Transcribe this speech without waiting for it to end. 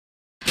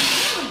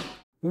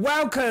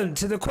Welcome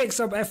to the Quick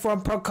Stop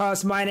F1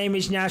 podcast. My name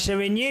is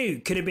Nyasha and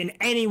you could have been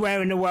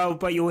anywhere in the world,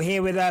 but you're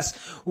here with us.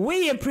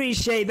 We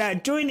appreciate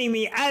that. Joining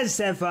me as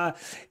ever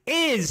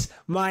is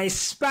my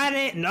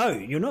Spanish... No,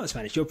 you're not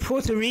Spanish. You're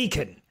Puerto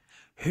Rican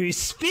who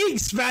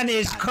speaks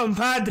Spanish,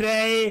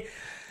 compadre.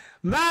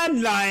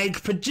 Man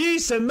like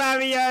Producer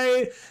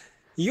Mario.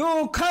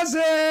 Your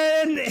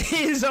cousin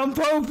is on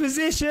pole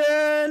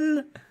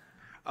position.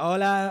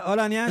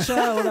 Hola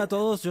Nyasha, hola a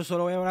todos. Yo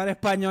solo voy a hablar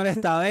español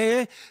esta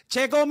vez.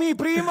 Checo mi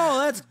primo,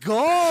 let's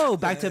go.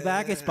 Back to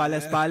back, espalda a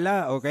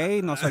espalda,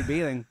 ok. No se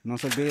olviden.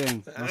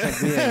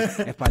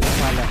 Espalda a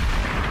espalda.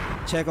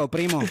 Checo,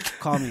 primo,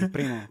 call me,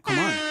 primo. Come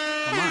on.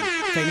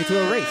 Take me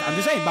to a race. I'm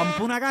just saying, vamos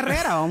por una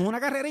carrera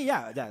y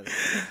ya.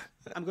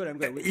 I'm good.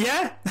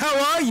 Yeah?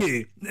 How are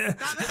you?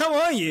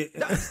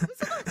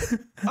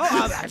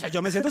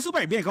 Yo me siento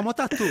súper bien. ¿Cómo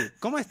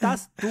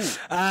estás tú?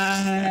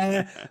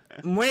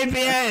 Muy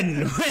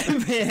bien.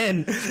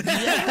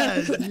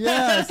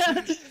 Yes.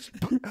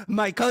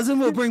 My cousin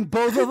will bring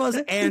both of us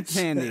and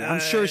Tandy. I'm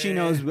sure she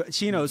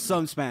knows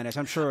some Spanish.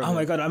 I'm sure. Oh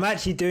my God, I'm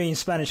actually doing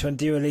Spanish on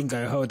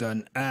Duolingo. Hold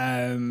on.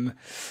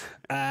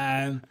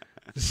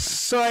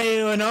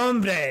 Soy un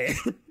hombre.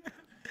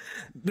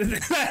 Okay.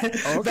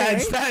 That's all they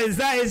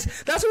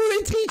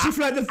teach you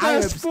for like the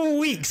first 4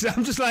 weeks.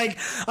 I'm just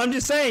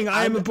saying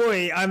I am a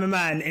boy, I'm a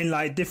man in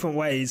like different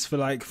ways for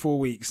like 4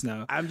 weeks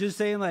now. I'm just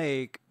saying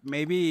like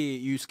maybe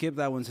you skip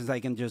that one since I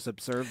can just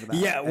observe that.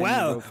 Yeah,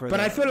 well, but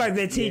I feel like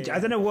they teach. Yeah. I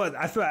don't know what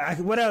I feel like.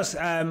 What else?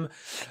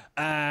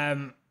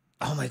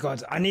 Oh my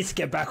God, I need to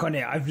get back on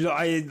it.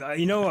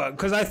 You know what?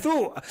 Because I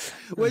thought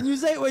when you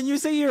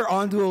say you're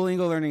on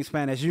Duolingo learning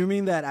Spanish, you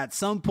mean that at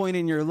some point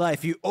in your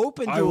life you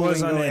opened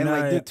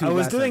Duolingo I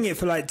was doing it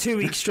for like 2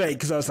 weeks straight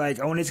because I was like,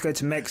 I wanted to go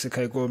to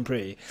Mexico Grand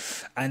Prix,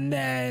 and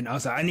then I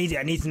was like, I need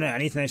to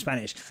know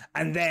Spanish,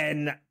 and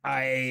then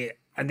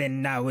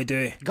now we're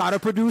doing. Got a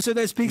producer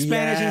that speaks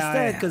Spanish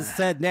instead, because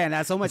man,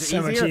 that's so much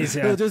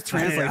easier. He'll just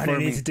translate for me. I don't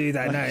need to do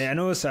that now. And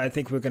also, I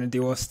think we're going to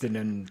do Austin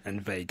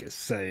and Vegas.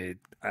 So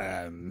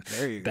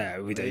there you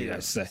go. We do.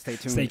 So stay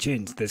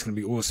tuned. There's going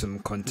to be awesome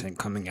content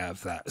coming out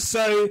of that.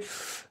 So.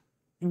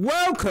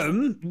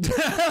 Welcome.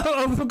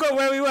 I forgot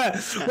where we were.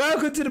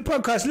 Welcome to the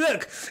podcast.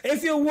 Look,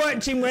 if you're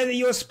watching, whether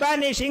you're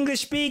Spanish,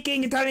 English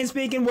speaking, Italian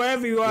speaking,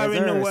 wherever you are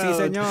in the world.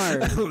 Si,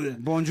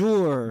 señor.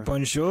 Bonjour.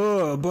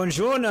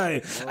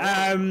 Buongiorno.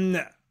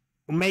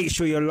 Make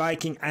sure you're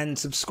liking and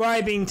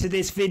subscribing to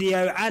this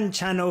video and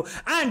channel.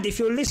 And if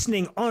you're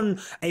listening on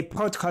a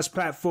podcast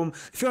platform,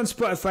 if you're on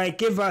Spotify,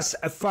 give us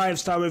a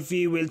 5-star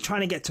review. We're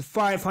trying to get to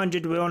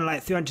 500. We're on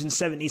like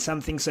 370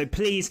 something. So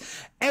please,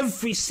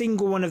 every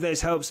single one of those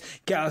helps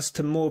get us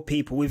to more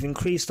people. We've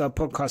increased our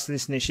podcast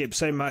listenership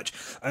so much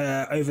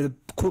over the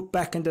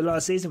back end of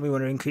last season. We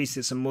want to increase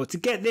it some more to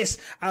get this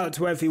out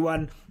to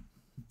everyone.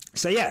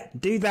 So yeah,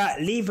 do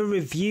that. Leave a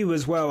review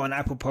as well on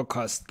Apple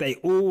Podcasts. They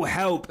all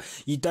help.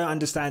 You don't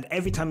understand.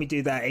 Every time you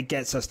do that, it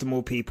gets us to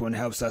more people and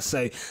helps us.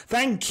 So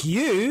thank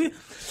you,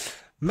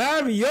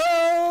 Mario.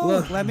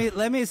 Look, let me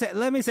say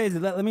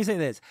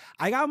this.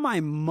 I got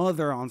my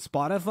mother on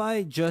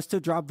Spotify just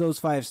to drop those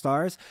 5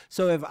 stars.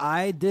 So if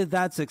I did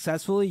that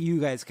successfully, you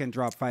guys can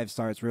drop 5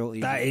 stars real easy.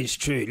 That is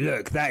true.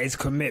 Look, that is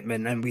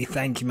commitment, and we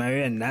thank you,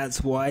 Mario. And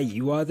that's why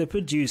you are the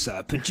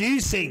producer,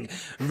 producing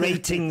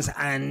ratings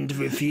and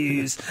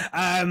reviews.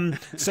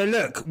 So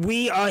look,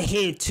 we are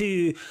here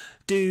to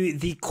do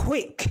the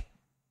Quick-Quali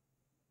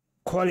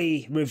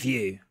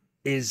review.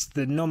 Is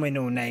the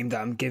nominal name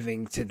that I'm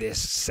giving to this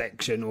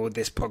section or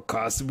this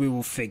podcast. We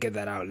will figure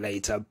that out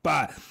later.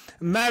 But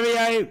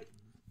Mario,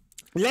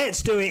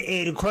 let's do it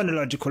in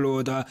chronological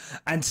order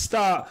and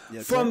start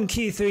from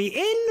Q3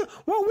 in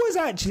what was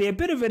actually a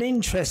bit of an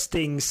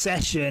interesting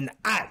session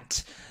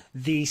at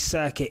the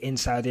circuit in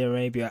Saudi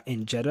Arabia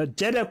in Jeddah.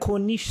 Jeddah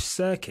Corniche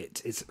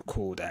Circuit is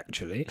called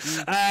actually.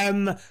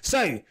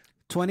 So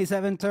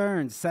 27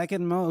 turns,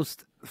 second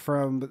most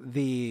from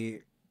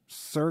the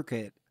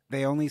circuit.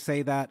 They only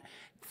say that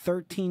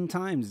 13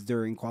 times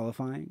during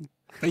qualifying.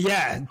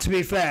 Yeah, to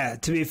be fair.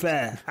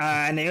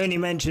 And they only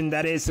mentioned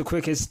that it's the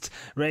quickest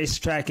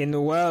racetrack in the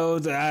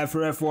world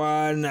for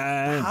F1.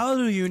 How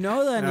do you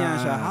know that,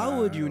 Nyasha? How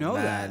would you know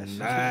that?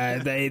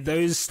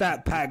 Those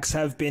stat packs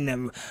have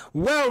been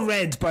well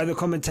read by the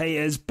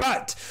commentators.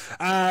 But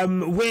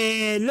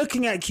we're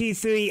looking at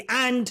Q3,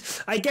 and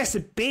I guess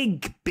a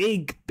big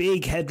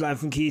headline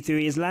from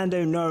Q3 is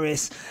Lando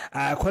Norris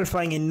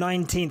qualifying in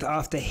 19th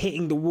after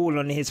hitting the wall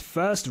on his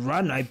first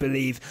run, I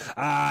believe,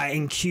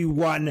 in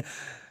Q1.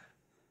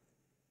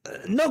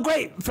 Not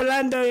great for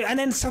Lando, and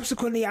then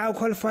subsequently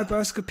out-qualified by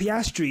Oscar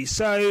Piastri.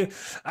 So,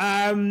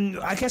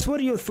 I guess, what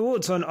are your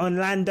thoughts on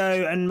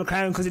Lando and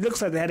Mclaren? Because it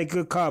looks like they had a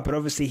good car, but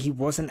obviously he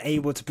wasn't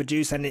able to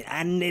produce, and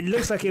it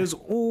looks like it was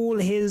all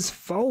his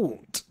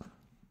fault.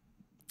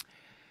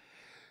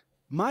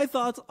 My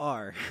thoughts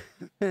are,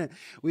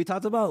 we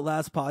talked about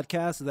last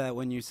podcast that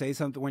when you say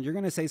something, when you're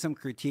going to say some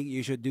critique,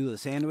 you should do the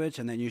sandwich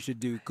and then you should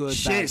do good,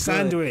 Shit, bad,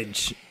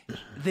 sandwich. good.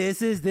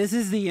 This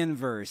is the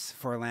inverse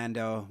for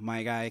Lando,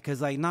 my guy.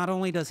 Cause like, not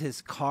only does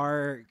his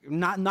car,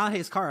 not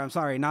his car, I'm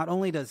sorry. Not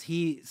only does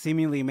he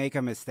seemingly make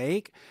a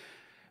mistake,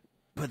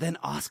 but then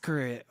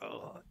Oscar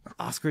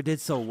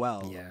did so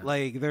well. Yeah.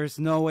 Like there's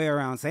no way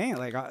around saying it.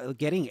 Like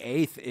getting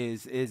 8th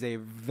is a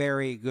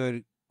very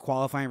good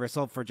qualifying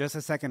result for just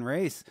a second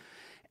race.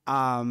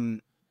 I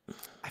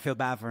feel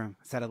bad for him.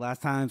 Said it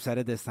last time, said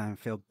it this time.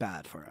 Feel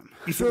bad for him.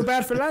 You feel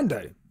bad for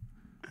Lando?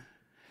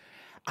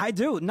 I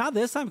do. Not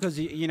this time because,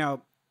 you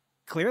know,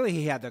 clearly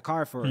he had the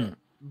car for it.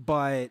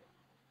 But,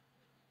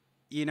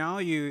 you know,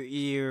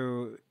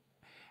 you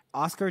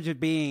Oscar just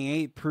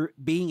being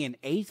in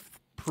 8th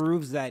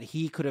proves that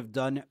he could have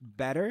done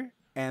better.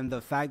 And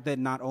the fact that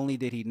not only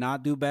did he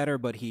not do better,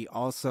 but he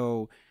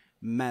also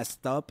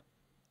messed up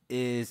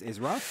is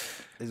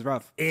rough. Is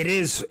rough. It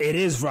is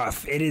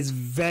rough. It is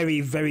very,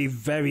 very,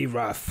 very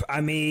rough.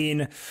 I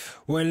mean,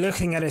 we're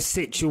looking at a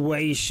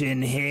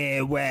situation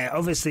here where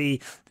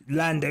obviously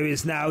Lando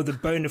is now the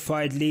bona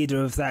fide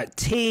leader of that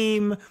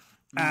team.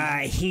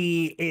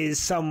 He is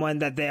someone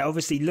that they're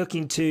obviously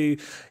looking to.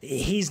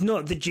 He's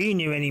not the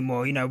junior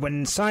anymore. You know,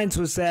 when Sainz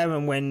was there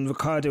and when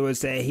Ricciardo was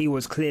there, he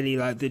was clearly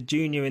like the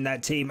junior in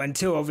that team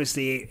until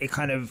obviously it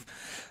kind of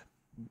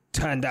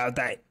turned out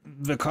that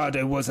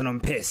Ricciardo wasn't on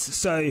piss.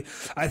 So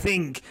I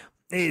think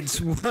it's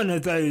one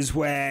of those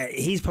where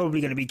he's probably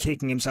going to be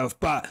kicking himself.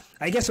 But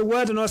I guess a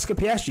word on Oscar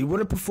Piastri.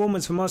 What a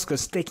performance from Oscar,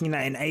 sticking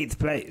that in 8th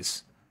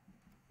place.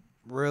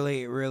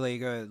 Really, really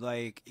good.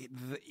 Like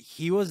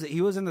he was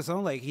in the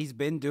zone. Like he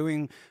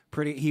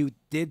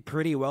did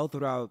pretty well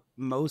throughout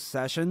most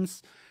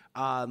sessions.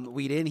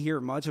 We didn't hear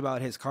much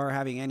about his car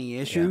having any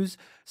issues.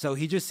 Yeah. So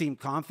he just seemed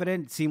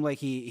confident. It seemed like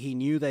he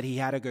knew that he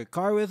had a good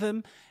car with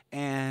him.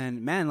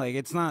 And man, like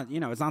it's not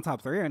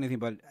top 3 or anything,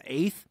 but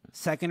 8th,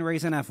 second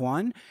race in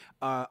F1,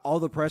 all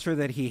the pressure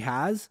that he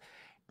has.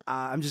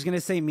 I'm just going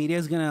to say media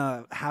is going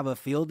to have a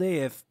field day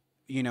if,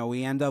 you know,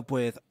 we end up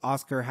with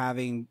Oscar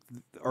having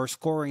or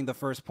scoring the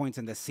first points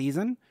in the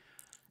season.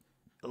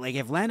 Like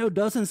if Lando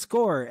doesn't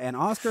score and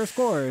Oscar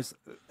scores,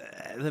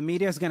 the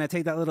media is going to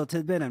take that little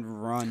tidbit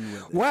and run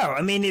with it. Well,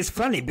 I mean, it's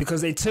funny because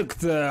they took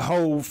the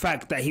whole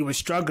fact that he was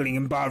struggling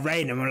in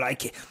Bahrain and were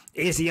like,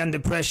 is he under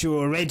pressure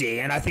already?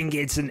 And I think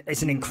it's an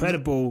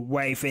incredible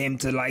way for him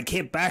to like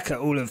hit back at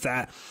all of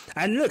that.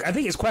 And look, I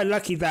think it's quite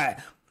lucky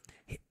that,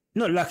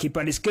 not lucky,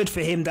 but it's good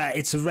for him that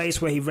it's a race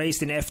where he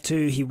raced in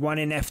F2. He won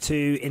in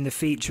F2 in the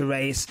feature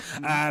race.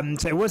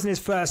 So it wasn't his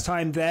first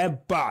time there,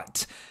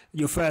 but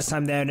your first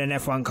time there in an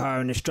F1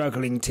 car in a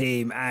struggling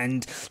team.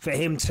 And for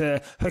him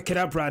to hook it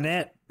up around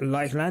there,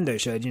 like Lando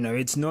showed, you know,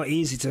 it's not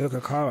easy to hook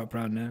a car up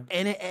around there.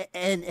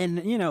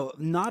 And you know,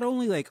 not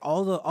only like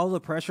all the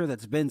pressure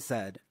that's been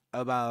said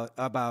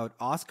about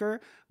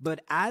Oscar,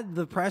 but add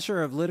the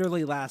pressure of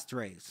literally last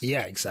race.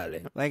 Yeah,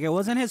 exactly. Like it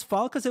wasn't his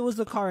fault because it was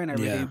the car and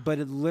everything, but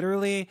it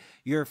literally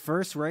your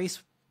first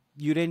race,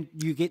 you didn't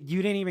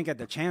even get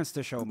the chance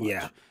to show much.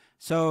 Yeah.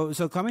 So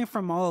coming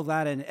from all of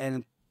that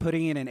and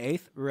putting it in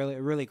 8th,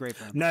 really great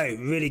for him. No,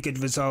 really good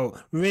result.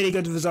 Really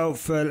good result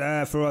for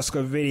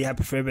Oscar. Really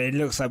happy for him. But it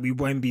looks like we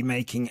won't be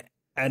making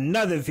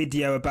another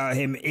video about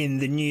him in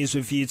the news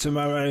review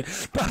tomorrow.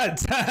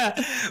 But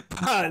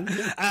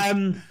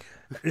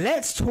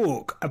let's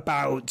talk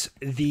about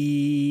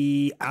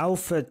the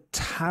Alpha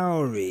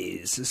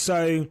Tauris.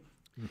 So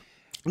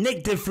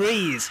Nick De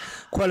Vries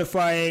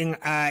qualifying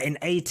in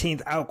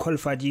 18th,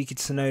 outqualified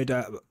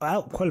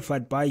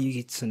by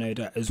Yuki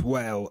Tsunoda as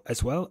well.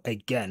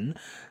 Again,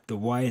 the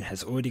wine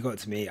has already got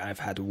to me. I've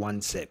had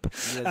one sip.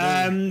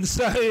 One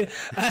sip,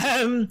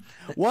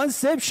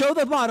 show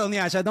the bottle,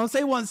 Nyasha. Don't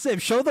say one sip,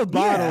 show the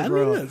bottle,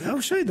 bro. Look,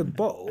 I'll show you the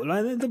bottle.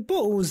 Like the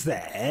bottle's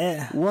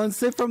there. One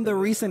sip from the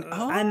recent,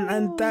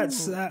 and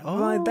that's that.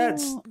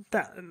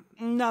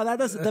 No, that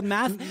doesn't. The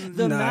math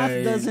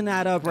doesn't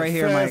add up right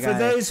here, my guy. For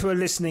those who are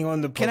listening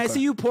on the podcast, can I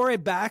see you pour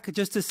it back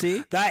just to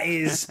see? That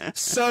is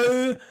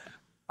so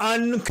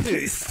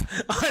uncouth.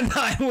 And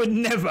I would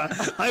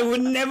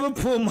never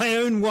pour my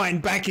own wine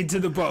back into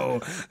the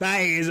bottle.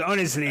 I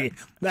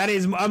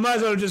might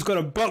as well have just got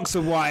a box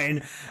of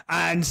wine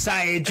and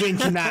sat here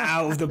drinking that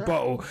out of the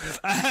bottle.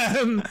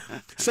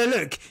 So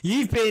look,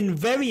 you've been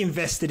very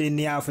invested in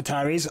the Alpha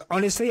Tauris.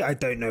 Honestly, I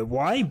don't know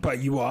why, but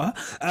you are.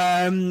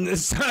 I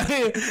love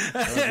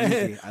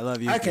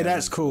Yuki. Okay,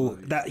 that's cool.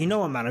 You know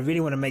what, man? I really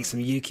want to make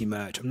some Yuki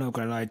merch. I'm not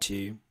gonna lie to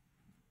you.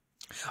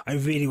 I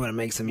really want to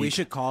make some. We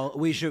should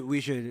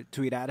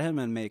tweet at him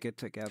and make it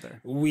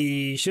together.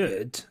 We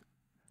should.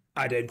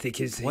 I don't think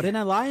he's... What an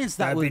alliance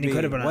that would be.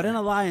 Incredible. What an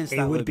alliance that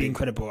would be. It would be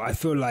incredible. I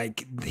feel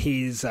like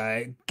he's...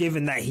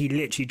 given that he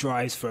literally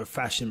drives for a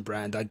fashion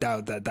brand, I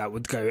doubt that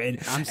would go in.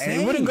 I'm saying...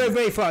 It wouldn't go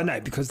very far,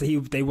 no, because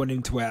they want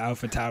him to wear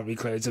Alpha Tauri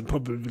clothes and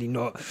probably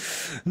not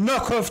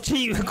knock off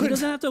cheap... He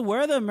doesn't have to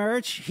wear the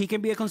merch. He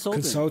can be a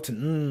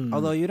consultant.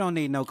 Although you don't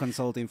need no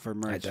consulting for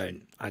merch.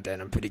 I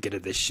don't. I'm pretty good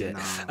at this shit.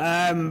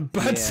 No.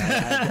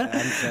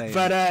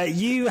 But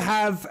you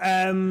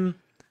have...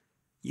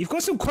 You've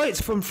got some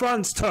quotes from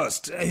Franz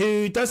Tost,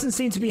 who doesn't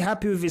seem to be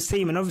happy with his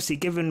team, and obviously,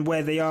 given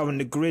where they are on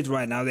the grid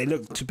right now, they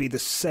look to be the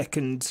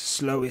second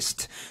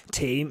slowest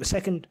team.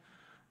 Second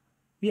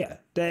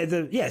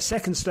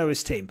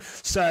slowest team.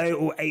 So,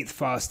 or eighth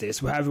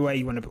fastest, however way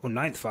you want to, or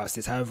ninth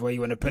fastest, however way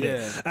you want to put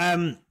it.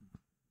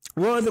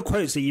 What are the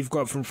quotes that you've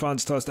got from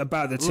Franz Tost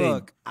about the team?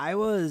 Look, I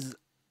was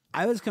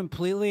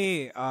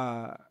completely.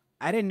 I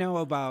didn't know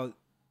about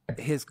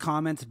his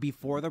comments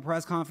before the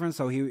press conference,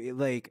 so he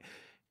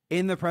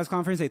in the press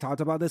conference, they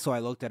talked about this, so I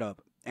looked it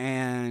up.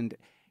 And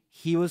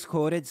he was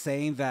quoted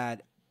saying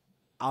that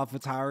Alpha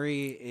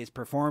Tauri is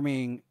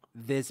performing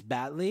this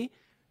badly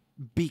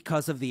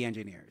because of the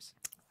engineers.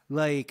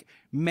 Like,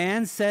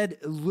 man said,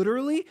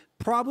 literally,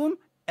 problem,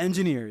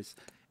 engineers.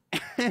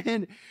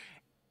 And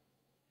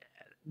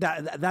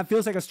that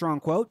feels like a strong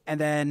quote. And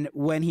then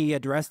when he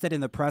addressed it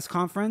in the press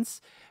conference,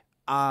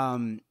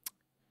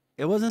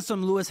 it wasn't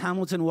some Lewis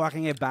Hamilton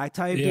walking it back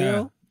type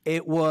deal.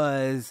 It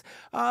was,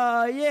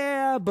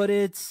 but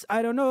it's,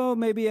 I don't know,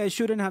 maybe I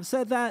shouldn't have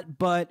said that.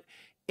 But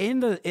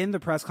in the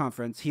press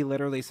conference, he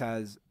literally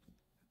says,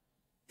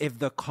 if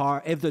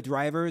the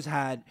drivers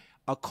had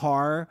a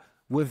car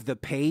with the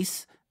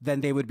pace,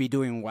 then they would be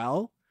doing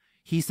well.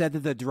 He said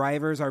that the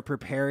drivers are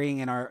preparing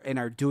and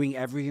are doing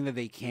everything that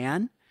they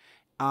can.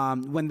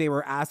 When they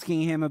were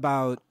asking him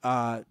about,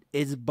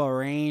 is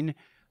Bahrain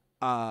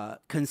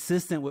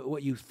consistent with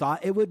what you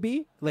thought it would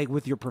be, like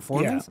with your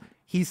performance? Yeah.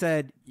 He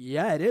said,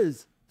 yeah, it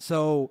is.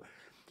 So,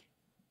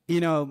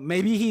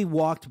 maybe he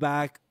walked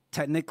back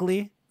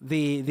technically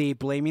the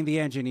blaming the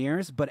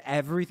engineers, but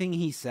everything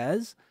he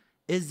says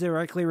is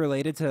directly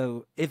related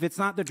to, if it's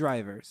not the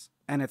drivers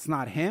and it's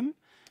not him,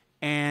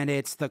 and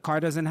it's the car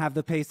doesn't have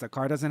the pace,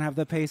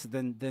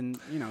 then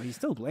he's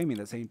still blaming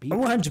the same people.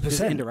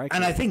 100%.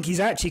 And I think he's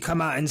actually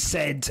come out and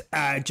said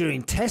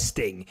during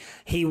testing,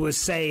 he was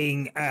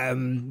saying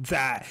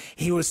that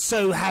he was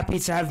so happy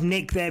to have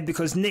Nick there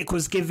because Nick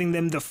was giving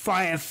them the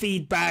fire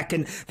feedback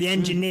and the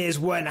engineers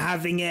weren't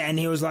having it. And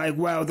he was like,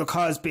 well, the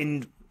car's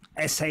been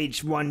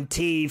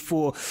SH1T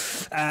for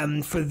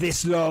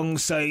this long,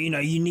 so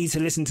you need to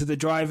listen to the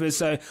drivers.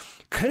 So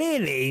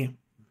clearly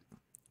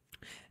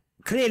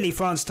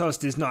Franz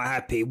Tost is not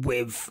happy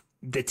with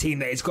the team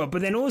that he's got,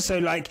 but then also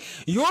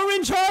you're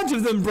in charge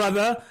of them,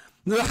 brother.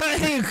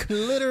 Literally,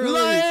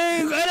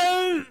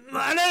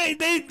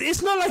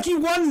 it's not like you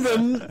won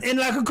them in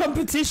a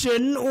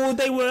competition, or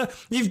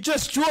you've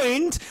just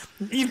joined.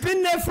 You've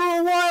been there for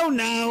a while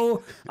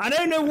now. I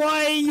don't know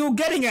why you're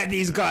getting at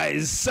these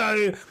guys.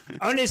 So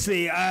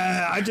honestly,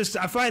 I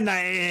find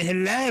that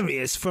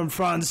hilarious from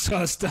Franz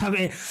Tost. I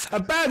mean, a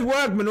bad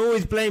workman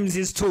always blames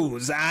his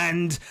tools,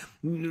 and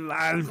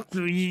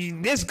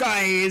this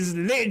guy is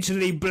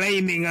literally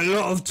blaming a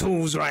lot of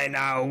tools right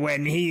now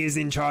when he is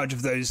in charge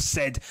of those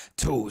said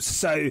tools.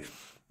 So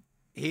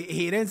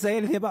he didn't say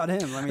anything about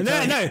him.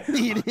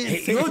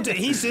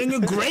 He's doing a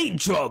great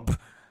job.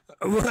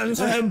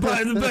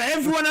 but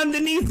everyone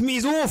underneath me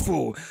is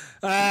awful.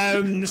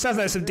 Sounds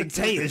like some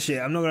dictator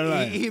shit. I'm not gonna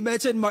lie. He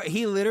mentioned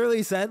he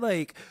literally said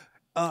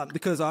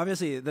because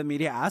obviously the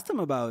media asked him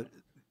about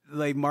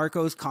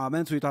Marco's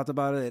comments. We talked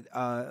about it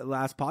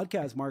last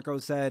podcast. Marco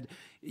said,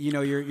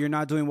 you're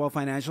not doing well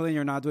financially and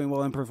you're not doing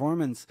well in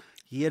performance.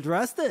 He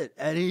addressed it,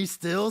 and he's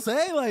still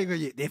saying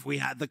if we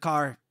had the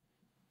car.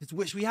 Just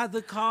wish we had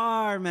the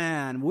car,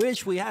 man.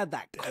 Wish we had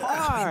that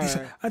car.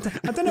 I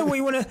don't know what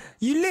you want to...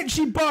 You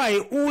literally buy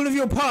all of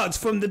your parts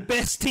from the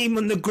best team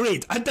on the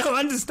grid. I don't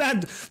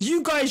understand.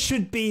 You guys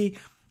should be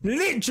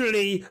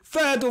literally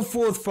third or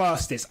fourth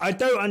fastest. I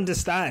don't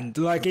understand.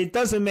 It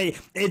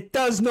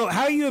does not.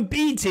 How are you a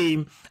B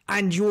team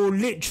and you're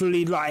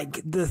literally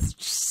the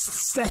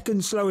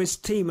second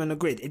slowest team on the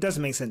grid? It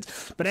doesn't make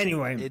sense. But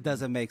anyway, it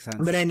doesn't make sense.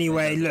 But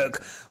anyway,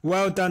 look,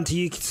 well done to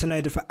Yuki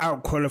Tsunoda for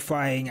out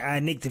qualifying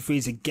Nick de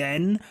Vries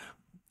again.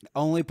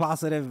 Only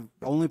positive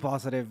with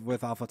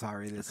Alpha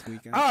Tauri this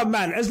weekend. Oh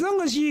man, as long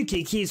as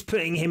Yuki keeps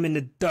putting him in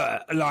the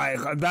dirt,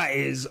 that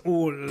is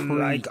all.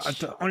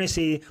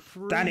 Honestly,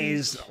 that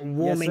is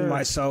warming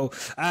my soul.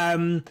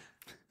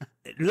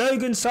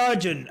 Logan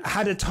Sargent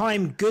had a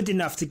time good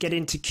enough to get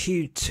into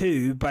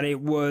Q2, but it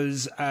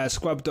was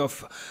scrubbed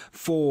off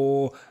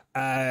for.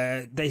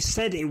 They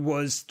said it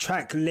was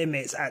track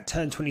limits at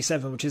turn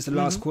 27, which is the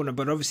last corner,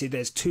 but obviously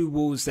there's two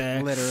walls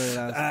there.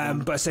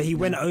 Literally, but so he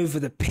went over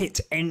the pit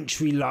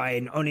entry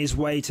line on his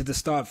way to the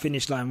start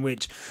finish line,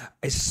 which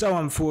is so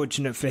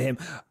unfortunate for him.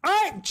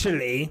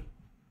 Actually,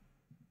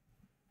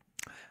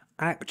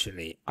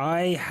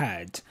 I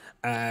had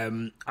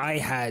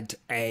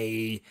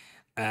a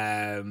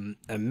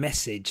a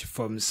message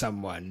from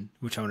someone,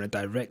 which I want to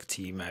direct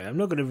to you, Mario. I'm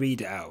not going to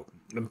read it out,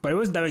 but it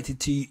wasn't directed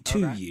to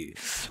you,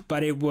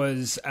 but it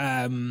was.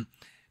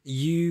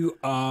 You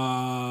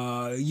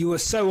were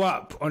so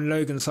up on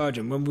Logan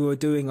Sargent when we were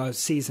doing our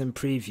season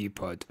preview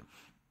pod.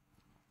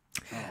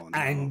 Oh, no.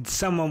 And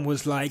someone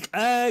was like,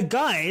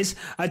 guys,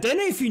 I don't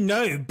know if you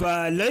know,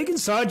 but Logan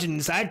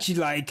Sargent's actually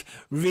like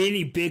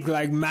really big,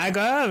 like MAGA,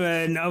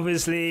 and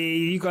obviously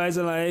you guys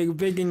are like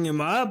bigging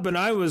him up. And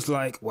I was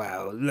like,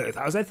 well, look,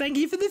 I was like, thank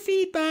you for the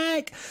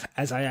feedback,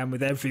 as I am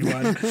with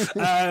everyone.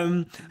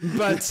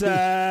 But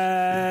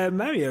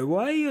Mario,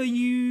 why are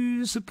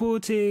you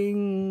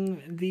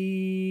supporting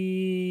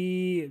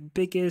the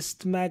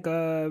biggest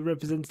MAGA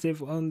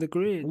representative on the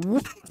grid?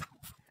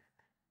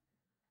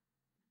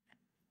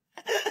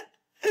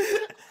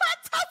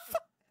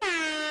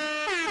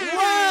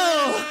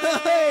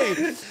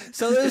 Hey,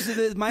 so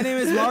my name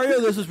is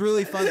Mario. This was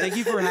really fun. Thank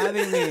you for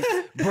having me,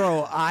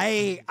 bro.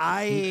 I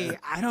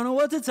don't know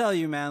what to tell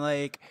you, man.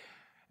 Like,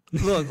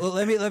 look,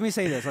 let me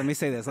say this.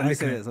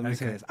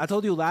 I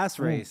told you last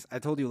race.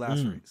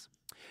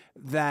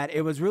 That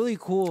it was really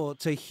cool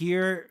to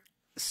hear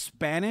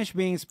Spanish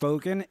being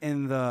spoken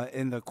in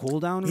the cool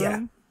down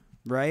room,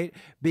 right?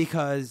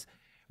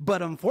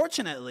 But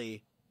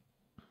unfortunately,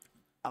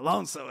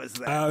 Alonso is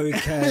there.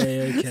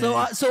 Okay. So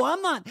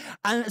I'm not.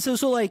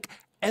 So like,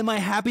 am I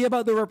happy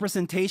about the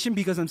representation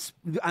because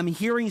I'm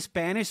hearing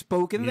Spanish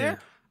spoken there?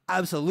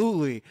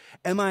 Absolutely.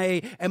 Am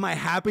I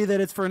happy that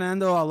it's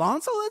Fernando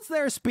Alonso that's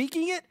there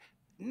speaking it?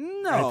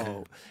 No.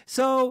 Okay.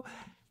 So,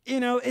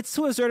 it's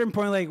to a certain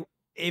point, like,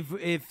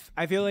 if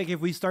I feel like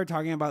if we start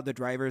talking about the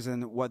drivers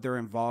and what they're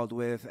involved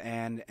with,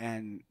 and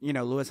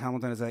Lewis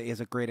Hamilton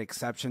is a great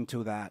exception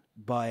to that,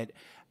 but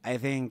I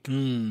think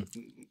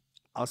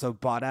also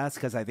Bottas,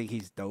 because I think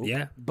he's dope.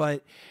 Yeah.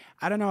 But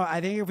I don't know. I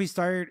think if we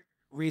start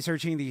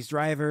researching these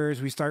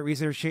drivers, we start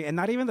researching, and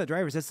not even the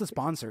drivers, it's the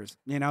sponsors.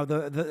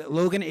 The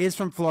Logan is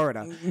from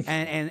Florida,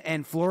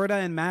 and Florida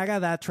and MAGA,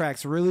 that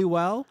tracks really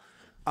well.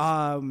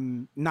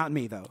 Not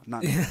me though,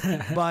 not me.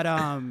 But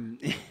I'm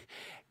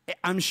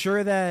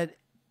sure that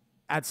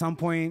at some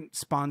point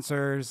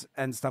sponsors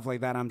and stuff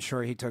like that, I'm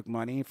sure he took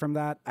money from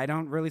that. I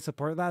don't really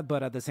support that,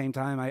 but at the same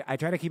time, I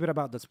try to keep it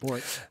about the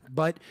sport.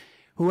 But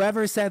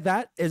whoever said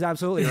that is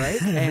absolutely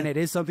right, and it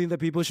is something that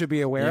people should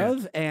be aware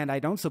of. And I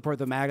don't support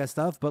the MAGA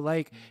stuff, but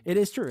like, it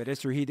is true.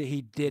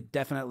 He did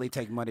definitely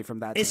take money from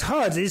that. It's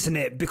hard, isn't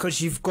it?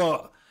 Because you've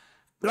got,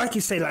 like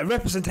you say, like,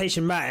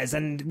 representation matters,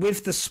 and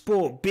with the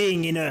sport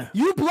being in a...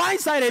 You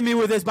blindsided me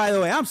with this, by the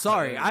way. I'm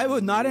sorry. I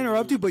would not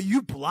interrupt you, but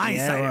you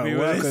blindsided me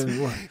with this.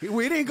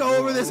 We didn't go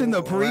over this in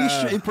the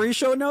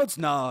pre-show notes?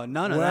 No,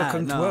 none of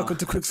that. No. Welcome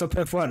to Quick Stop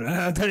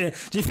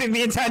F1. Do you think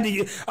me and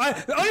Tandy...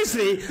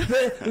 honestly,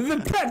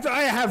 the prep that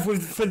I have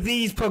for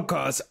these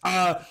podcasts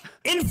are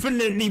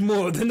infinitely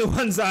more than the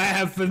ones that I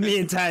have for me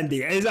and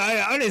Tandy.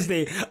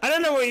 Honestly, I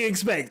don't know what you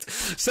expect.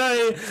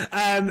 So,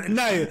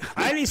 no,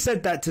 I only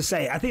said that to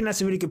say, I think that's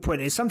a really good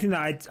point. It's something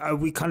that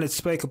we kind of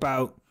spoke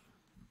about.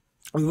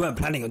 We weren't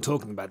planning on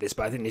talking about this,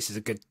 but I think this is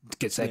a good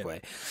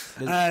segue.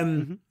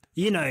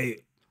 Yeah.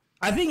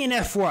 I think in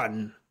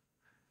F1,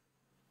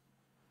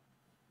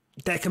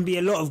 there can be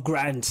a lot of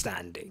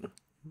grandstanding,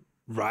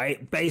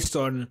 right? Based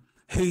on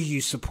who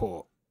you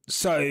support.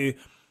 So,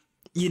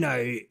 you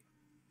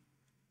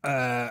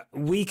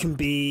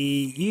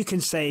can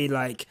say,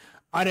 like,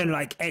 I don't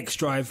like X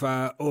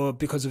driver or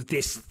because of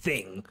this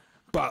thing,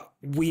 but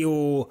we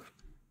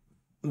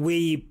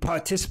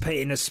participate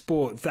in a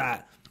sport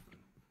that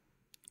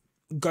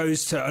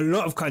goes to a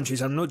lot of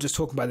countries. I'm not just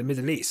talking about the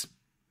Middle East.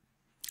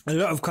 A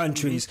lot of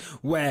countries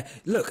where,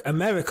 look,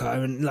 America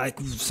and like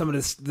some of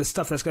the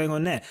stuff that's going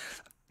on there,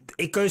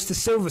 it goes to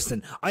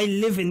Silverstone. I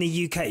live in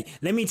the UK.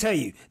 Let me tell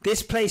you,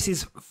 this place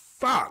is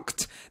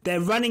fucked. They're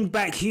running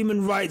back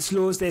human rights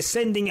laws. They're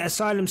sending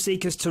asylum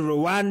seekers to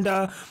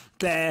Rwanda.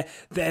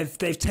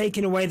 They've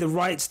taken away the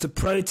rights to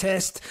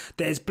protest.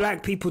 There's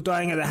black people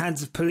dying at the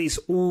hands of police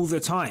all the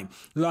time.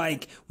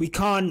 Like,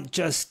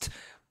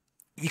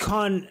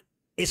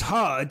 it's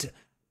hard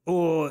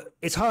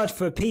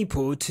for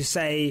people to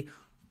say,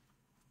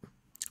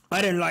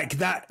 I don't like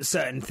that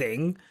certain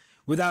thing,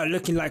 without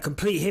looking like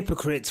complete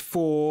hypocrites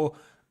for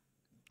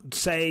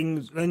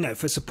saying,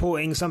 for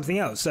supporting something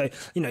else. So,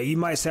 you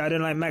might say, I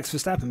don't like Max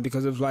Verstappen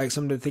because of like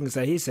some of the things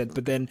that he said,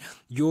 but then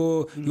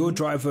your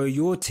driver,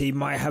 your team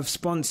might have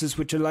sponsors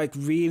which are like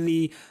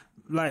really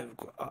you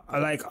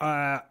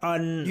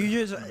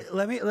just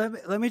let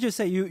me just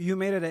say you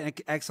made it an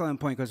excellent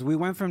point, because we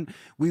went from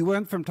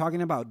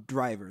talking about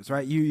drivers,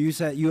 right? You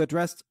said you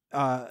addressed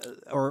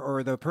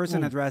or the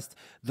person addressed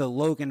the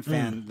Logan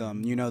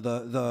fandom,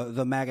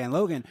 the MAGA and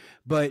Logan,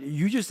 but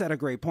you just said a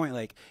great point.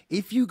 Like,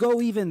 if you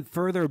go even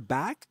further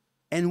back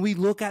and we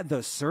look at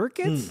the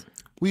circuits,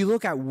 we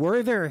look at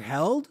where they're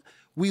held,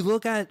 we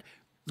look at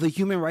the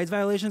human rights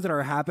violations that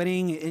are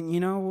happening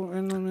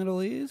in the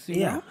Middle East,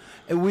 you know?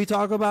 And we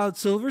talk about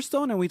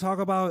Silverstone, and we talk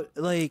about,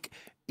 like,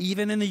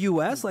 even in the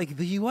US, like,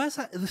 the US,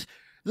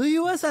 The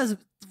U.S. has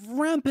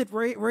rampant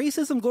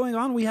racism going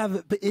on. We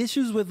have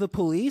issues with the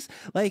police.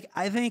 Like,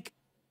 I think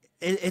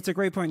it's a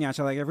great point,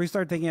 Nyasha. Like, if we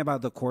start thinking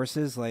about the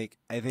courses, like,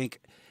 I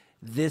think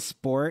this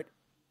sport,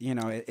 you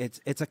know,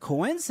 it's a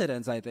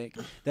coincidence, I think,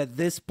 that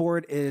this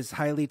sport is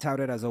highly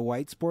touted as a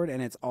white sport,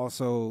 and it's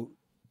also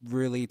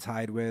really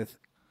tied with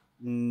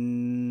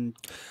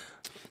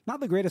not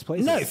the greatest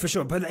places. No, for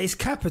sure, but it's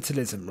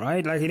capitalism,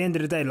 right? Like, at the end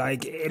of the day,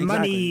 like, exactly.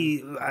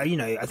 Money, you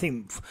know, I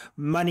think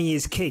money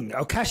is king,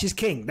 or cash is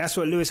king. That's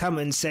what Lewis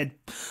Hamilton said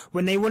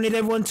when they wanted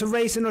everyone to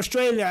race in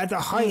Australia at the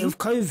height of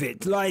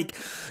COVID. Like,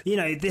 you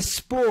know, this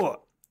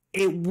sport,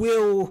 it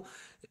will...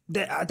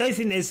 I don't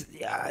think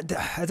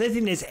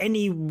there's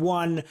any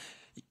one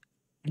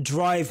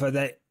driver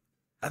that.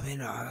 I mean,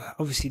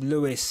 obviously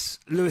Lewis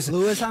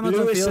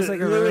Hamilton feels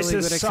like a really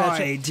good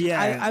exception.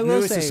 Yeah, I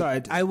will say,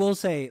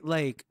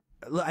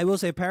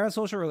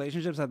 parasocial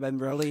relationships have been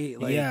really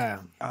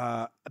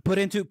put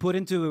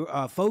into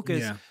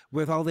focus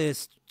with all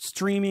this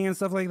streaming and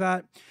stuff like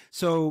that.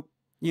 So,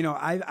 you know,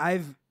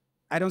 I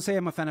don't say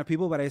I'm a fan of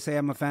people, but I say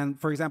I'm a fan.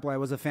 For example, I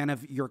was a fan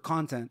of your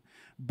content,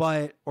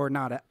 but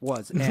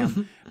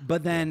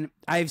but then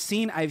I've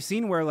seen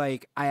where,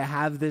 like, I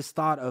have this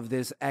thought of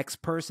this X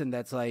person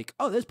that's like,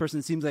 oh, this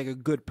person seems like a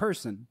good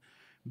person,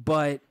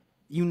 but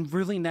you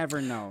really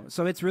never know.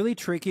 So it's really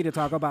tricky to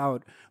talk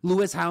about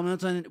Lewis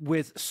Hamilton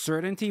with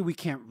certainty. We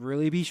can't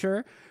really be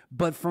sure,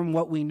 but from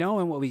what we know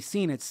and what we've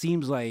seen, it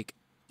seems like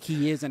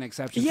he is an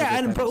exception.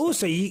 Yeah, but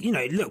also, you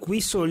know, look, we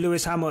saw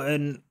Lewis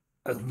Hamilton.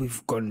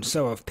 We've gone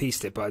so off piece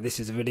there, but this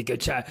is a really good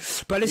chat.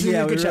 But this is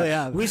a good chat.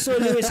 Really we saw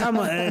Lewis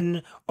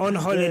Hamilton on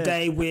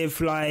holiday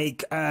with,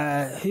 like,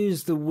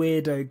 who's the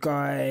weirdo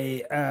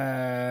guy?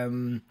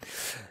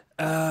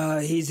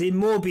 He's in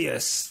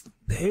Morbius.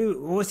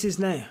 What's his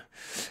name?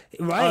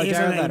 Right?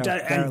 Jared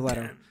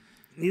Leto.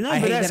 You know,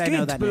 but that's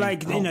good. But,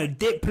 like, you know,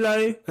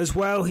 Diplo as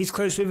well. He's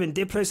close with, and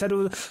Diplo said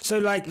all. So,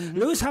 like,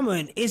 Lewis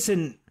Hamilton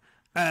isn't.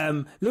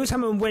 Lewis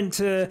Hamilton went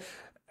to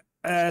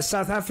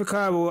South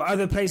Africa or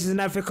other places in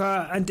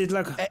Africa and did,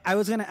 like. I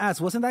was gonna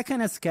ask, wasn't that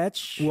kind of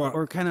sketch? What?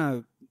 Or kind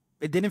of?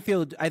 It didn't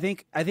feel. I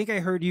think I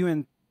heard you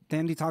and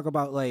Tandy talk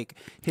about, like,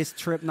 his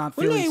trip not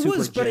feeling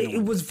super but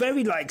it was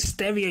very, like,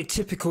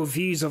 stereotypical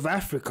views of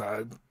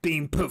Africa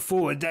being put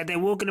forward, that they're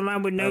walking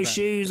around with no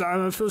shoes.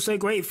 I feel so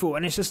grateful,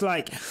 and it's just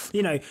like,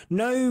 you know,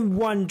 no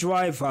one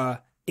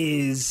driver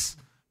is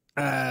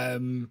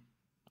morally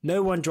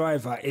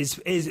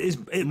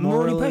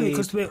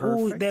perfect, because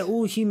they're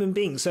all human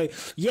beings. So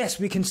yes,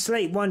 we can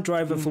slate one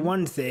driver for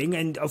one thing,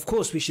 and of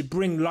course we should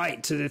bring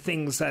light to the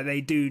things that they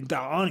do that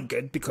aren't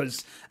good,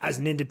 because as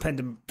an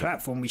independent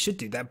platform we should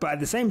do that. But at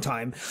the same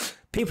time,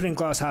 people in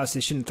glass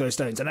houses shouldn't throw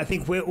stones, and I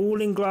think we're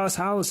all in glass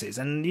houses,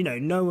 and, you know,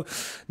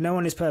 no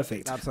one is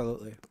perfect.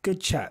 Absolutely.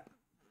 Good chat.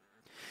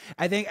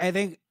 I think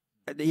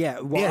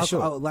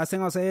sure. Last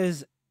thing I'll say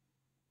is,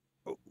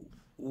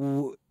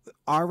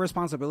 our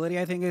responsibility,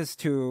 I think, is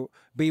to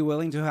be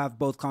willing to have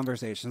both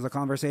conversations. The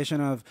conversation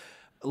of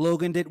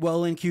Logan did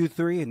well in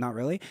Q3, and not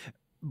really,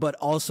 but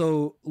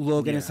also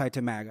Logan is tied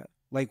to MAGA.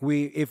 Like,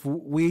 if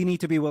we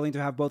need to be willing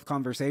to have both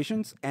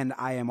conversations, and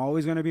I am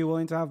always going to be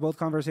willing to have both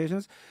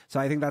conversations.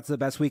 So I think that's the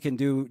best we can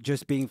do,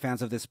 just being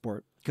fans of this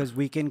sport, because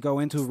we can go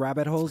into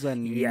rabbit holes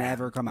and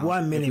never come out.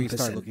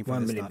 1,000,000%.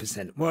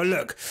 1,000,000%. Well,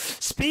 look,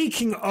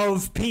 speaking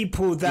of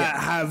people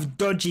that have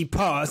dodgy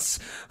pasts,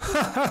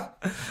 how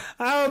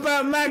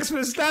about Max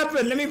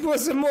Verstappen? Let me pour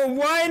some more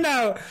wine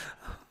out.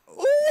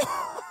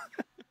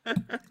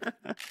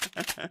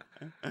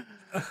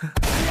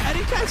 I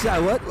didn't catch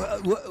that.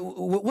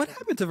 What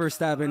happened to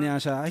Verstappen,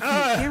 Nyasha? I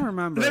can't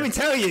remember. Let me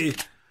tell you.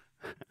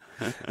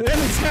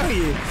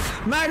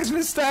 Max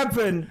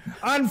Verstappen,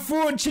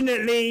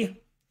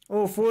 unfortunately,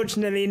 or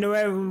fortunately,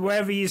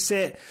 wherever you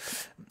sit.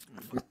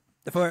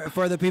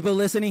 For the people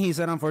listening, he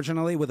said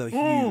unfortunately with a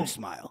huge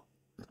smile.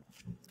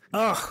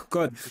 Oh,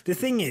 God. The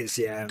thing is,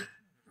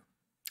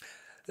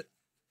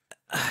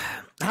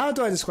 how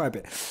do I describe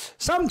it?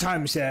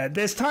 Sometimes,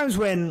 there's times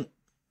when...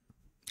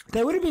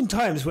 There would have been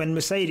times when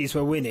Mercedes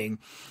were winning,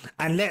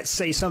 and let's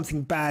say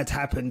something bad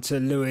happened to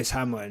Lewis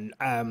Hamilton.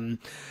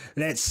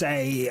 Let's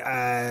say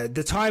a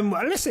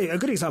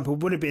good example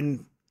would have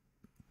been,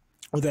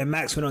 although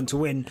Max went on to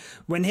win,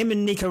 when him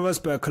and Nico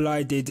Rosberg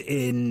collided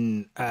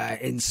in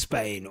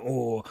Spain,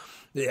 or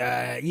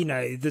you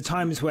know, the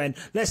times when,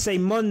 let's say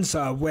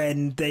Monza,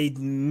 when they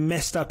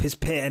messed up his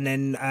pit and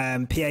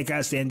then Pierre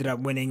Gasly ended up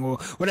winning, or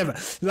whatever.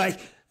 Like,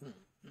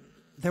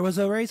 there was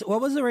a race.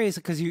 What was the race?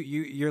 Because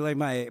you're like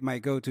my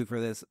go-to for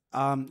this.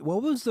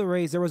 What was the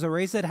race? There was a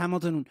race that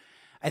Hamilton,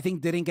 I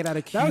think, didn't get out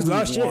of Q1. That was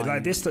last year,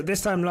 like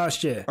this time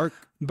last year.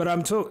 But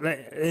I'm talking,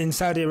 like, in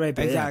Saudi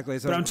Arabia. Exactly. Yeah.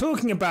 So, but I'm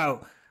talking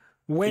about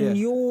when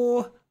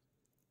you're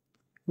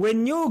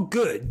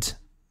good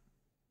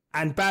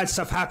and bad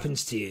stuff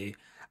happens to you,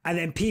 and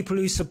then people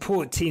who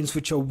support teams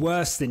which are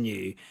worse than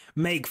you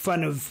make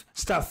fun of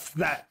stuff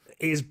that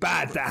is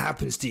bad that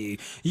happens to you.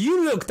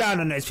 You look down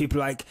on those people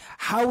like,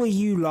 how are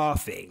you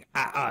laughing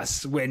at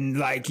us when,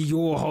 like,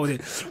 you're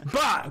holding...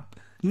 But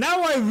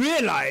Now I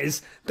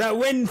realize that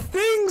when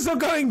things are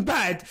going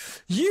bad,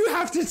 you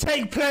have to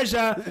take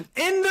pleasure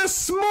in the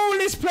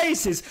smallest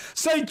places.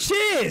 So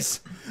cheers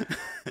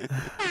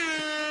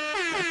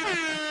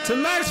to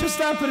Max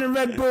Verstappen and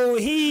Red Bull.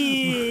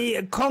 He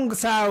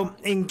conked out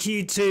in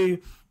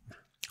Q2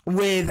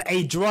 with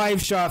a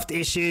drive shaft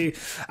issue.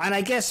 And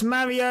I guess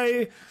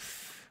Mario...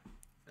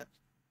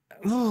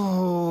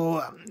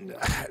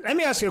 let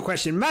me ask you a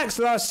question. Max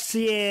last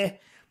year...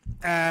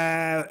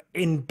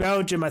 in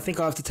Belgium, I think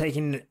after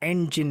taking an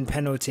engine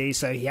penalty,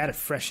 so he had a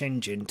fresh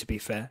engine, to be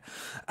fair,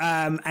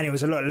 and it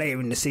was a lot later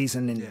in the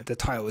season, and the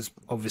title was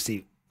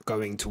obviously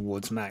going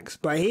towards Max,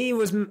 but he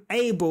was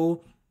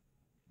able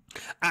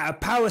at a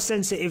power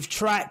sensitive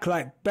track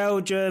like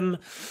Belgium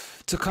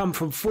to come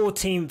from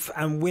 14th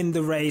and win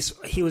the race.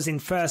 He was in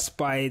first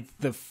by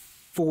the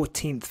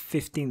 14th,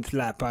 15th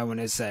lap, I want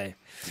to say.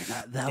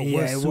 That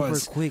was super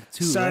quick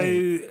too. So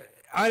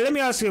right? Let me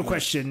ask you a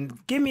question.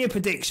 Give me a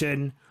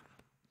prediction.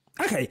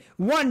 Okay,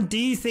 one, do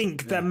you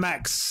think that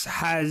Max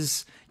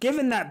has,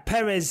 given that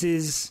Perez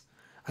is,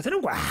 I don't know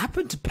what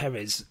happened to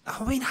Perez.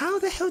 I mean, how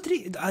the hell did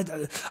he, I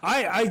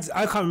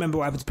can't remember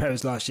what happened to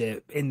Perez last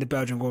year in the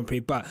Belgian Grand Prix,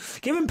 but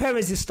given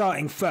Perez is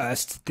starting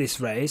first this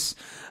race,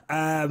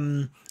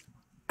 and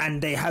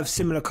they have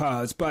similar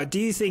cars, but do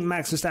you think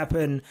Max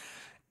Verstappen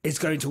is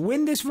going to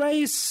win this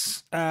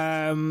race?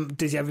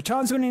 Does he have a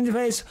chance of winning the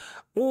race?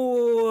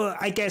 Or,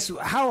 I guess,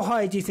 how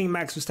high do you think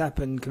Max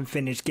Verstappen can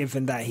finish,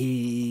 given that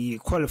he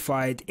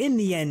qualified in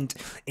the end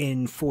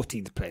in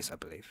 14th place, I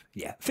believe?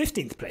 Yeah,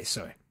 15th place,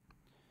 sorry.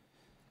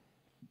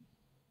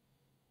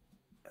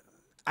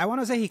 I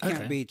want to say he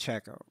can't beat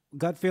Checo.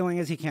 Gut feeling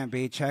is he can't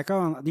beat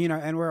Checo, you know,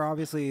 and we're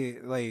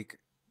obviously, like,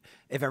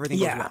 if everything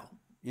goes well,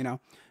 you know?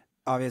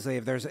 Obviously,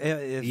 if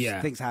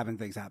things happen,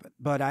 things happen.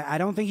 But I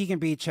don't think he can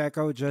beat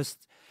Checo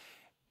just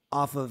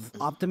off of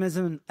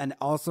optimism, and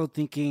also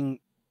thinking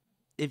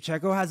if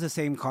Checo has the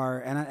same car,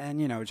 and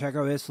you know,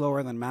 Checo is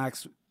slower than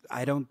Max.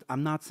 I'm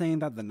not saying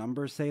that the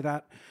numbers say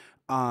that.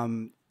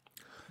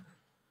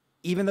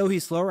 Even though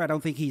he's slower, I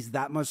don't think he's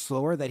that much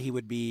slower that he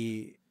would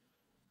be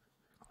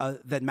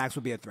that Max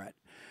would be a threat.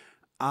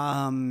 Okay,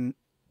 I'm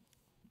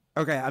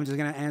just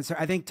gonna answer.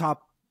 I think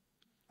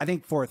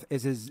fourth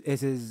is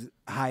his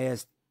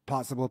highest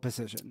possible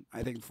position.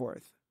 I think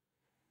fourth.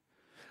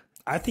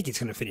 I think he's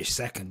going to finish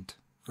second.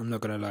 I'm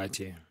not going to lie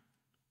to you.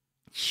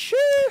 Sure.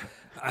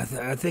 I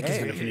think he's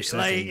going to finish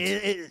second. Like,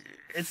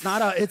 it's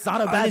not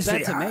a bad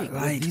bet to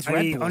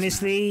make.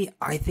 Honestly,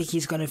 I think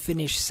he's going to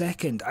finish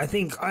second. I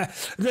think.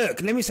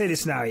 Look, let me say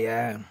this now.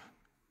 Yeah,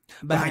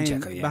 behind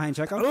Checo. Yeah. Behind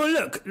Checo. Oh,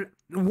 look.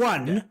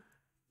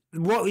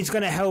 What is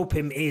going to help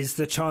him is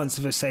the chance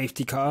of a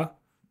safety car.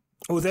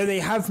 Although they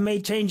have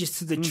made changes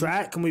to the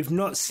track, and we've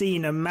not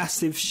seen a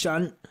massive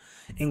shunt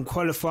in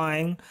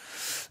qualifying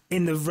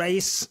in the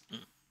race.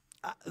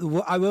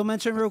 I will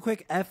mention real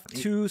quick,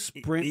 F2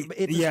 sprint.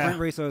 It's a sprint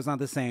race, so it's not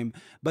the same.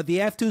 But the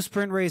F2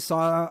 sprint race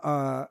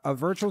saw a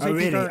virtual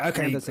safety car.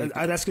 Okay,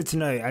 that's good to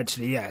know.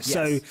 Actually, yeah.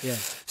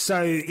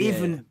 So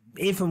even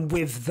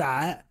with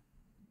that,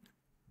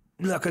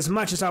 look, as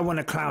much as I want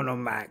to clown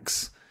on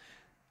Max,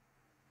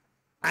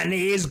 and it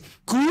is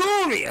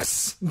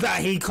glorious that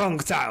he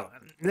conked out.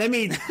 Let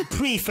me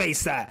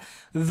preface that.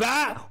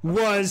 That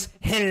was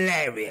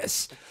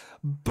hilarious.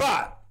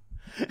 But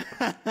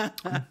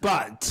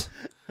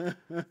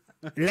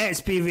let's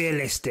be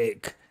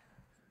realistic.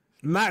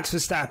 Max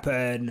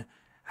Verstappen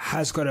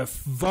has got a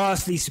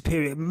vastly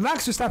superior...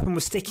 Max Verstappen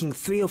was sticking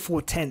 3 or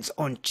 4 tenths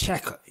on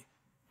Checo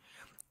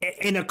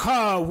in a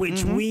car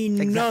which we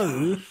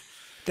know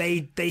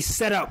they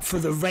set up for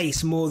the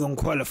race more than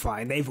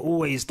qualifying. They've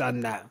always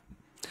done that.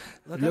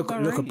 Look at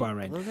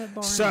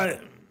Bahrain. So...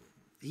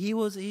 He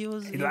was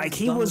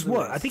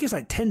what? I think it's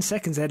like 10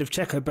 seconds ahead of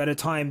Checo by the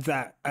time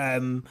that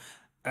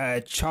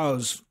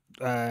Charles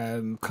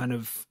kind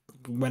of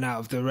went out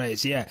of the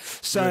race. Yeah.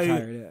 So,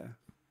 retired,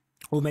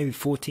 or maybe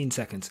 14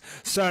 seconds.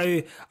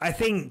 So I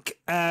think,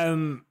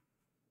 I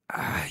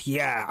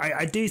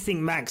do think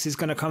Max is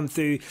going to come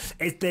through.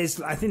 I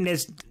think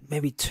there's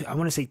maybe two, I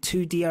want to say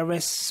 2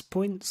 DRS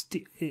points,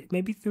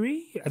 maybe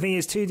 3. I think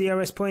it's 2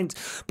 DRS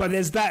points, but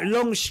there's that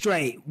long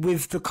straight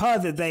with the car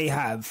that they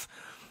have.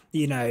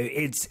 You know,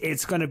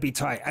 it's going to be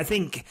tight. I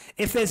think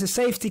if there's a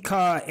safety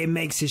car, it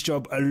makes his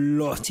job a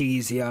lot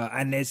easier,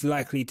 and there's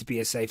likely to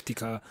be a safety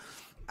car.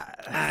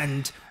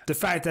 And the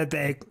fact that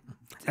they're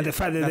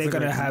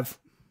going to have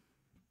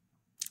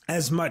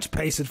as much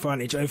pace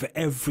advantage over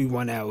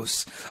everyone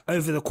else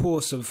over the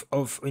course of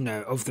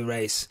the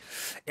race,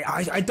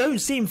 I don't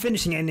see him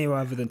finishing anywhere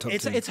other than top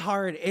 10. It's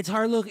hard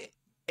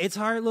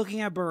looking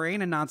at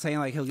Bahrain and not saying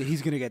like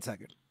he's going to get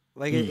second.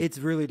 Like it's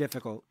really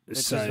difficult.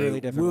 It's just really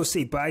difficult. We'll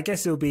see, but I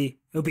guess it'll be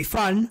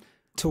fun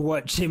to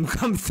watch him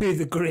come through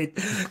the grid,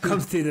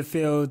 come through the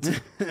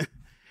field.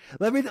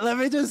 Let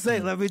me just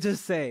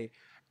say,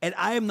 and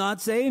I am not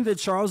saying that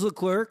Charles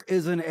Leclerc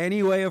is in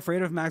any way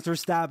afraid of Max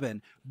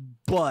Verstappen,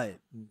 but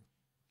do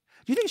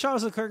you think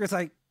Charles Leclerc is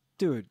like,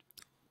 dude,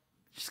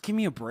 just give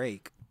me a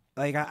break?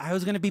 Like I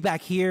was gonna be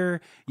back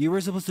here. You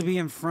were supposed to be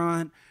in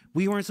front.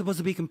 We weren't supposed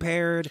to be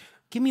compared.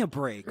 Give me a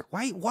break.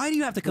 Why do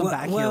you have to come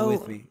back here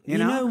with me? You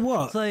know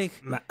what? It's like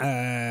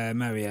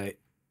Mario.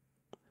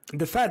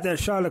 The fact that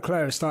Charles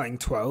Leclerc is starting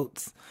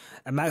 12th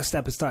and Max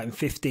Verstappen starting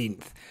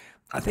 15th,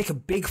 I think a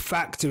big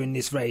factor in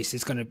this race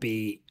is going to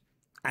be,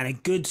 and a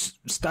good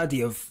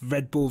study of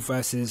Red Bull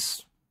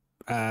versus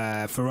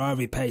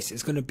Ferrari pace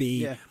is going to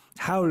be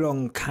how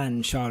long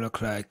can Charles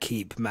Leclerc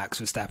keep Max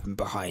Verstappen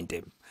behind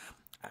him?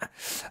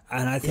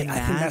 And I think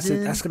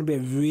that's going to be a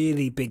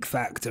really big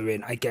factor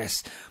in, I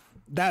guess.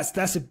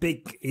 That's a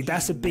big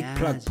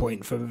plug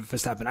point for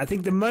Verstappen. I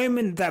think the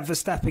moment that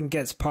Verstappen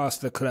gets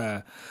past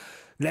Leclerc,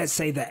 let's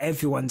say that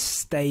everyone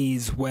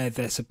stays where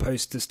they're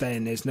supposed to stay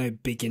and there's no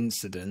big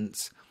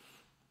incidents.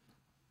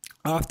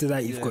 After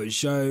that, you've got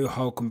Zhou,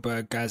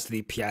 Hülkenberg,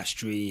 Gasly,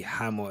 Piastri,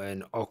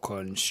 Hamilton,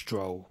 Ocon,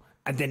 Stroll,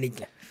 and then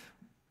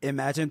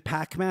imagine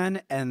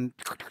Pac-Man and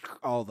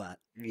all that.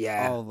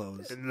 Yeah, all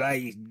those.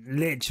 Like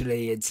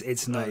literally,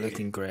 it's not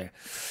looking great.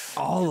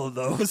 All of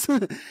those,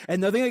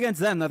 and nothing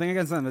against them.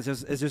 It's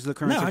just the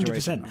current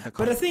situation. 100%.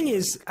 But the thing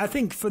is, I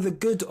think for the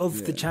good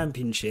of the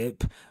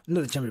championship,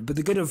 not the championship, but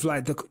the good of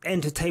like the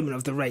entertainment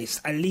of the race,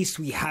 at least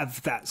we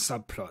have that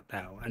subplot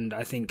now, and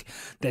I think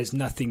there's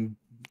nothing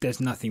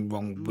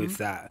wrong with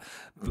that.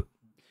 But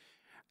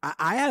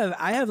I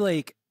have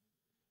like,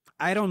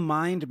 I don't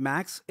mind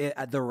Max,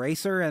 the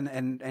racer,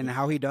 and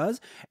how he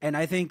does, and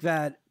I think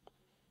that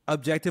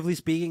objectively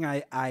speaking,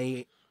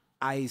 I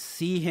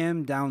see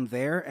him down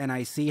there, and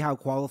I see how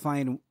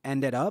qualifying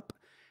ended up,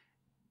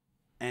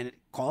 and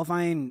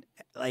qualifying,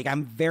 like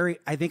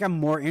I think I'm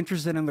more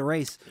interested in the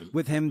race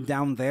with him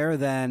down there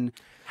than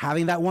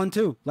having that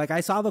 1-2. Like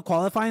I saw the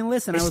qualifying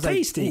list, and I was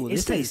tasty. like,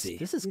 it's tasty.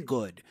 This is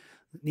good.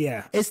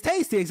 Yeah, it's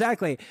tasty,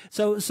 exactly.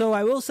 So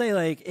I will say,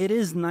 like, it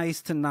is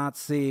nice to not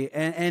see,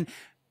 and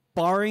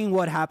barring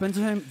what happened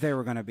to him, they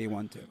were going to be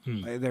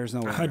 1-2. Like, there's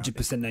no way.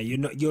 100%. No,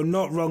 you're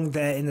not wrong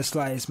there in the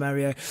slightest,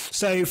 Mario.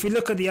 So if we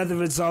look at the other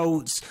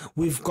results,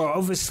 we've got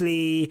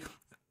obviously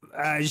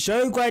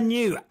Zhou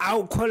Guanyu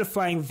out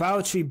qualifying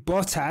Valtteri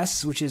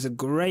Bottas, which is a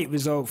great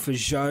result for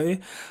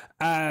Zhou.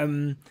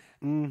 And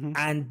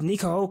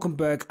Nico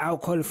Hülkenberg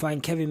out qualifying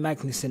Kevin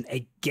Magnussen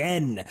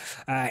again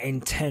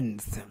in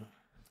 10th.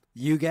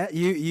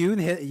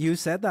 You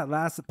said that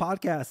last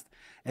podcast,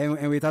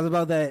 and we talked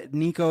about that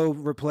Nico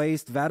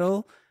replaced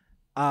Vettel.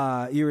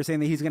 You were saying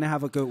that he's going to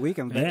have a good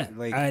weekend. Yeah,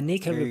 like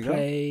Nico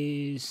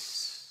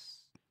replaced.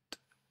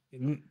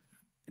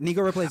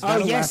 Nico replaced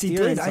Vettel. Oh yes, he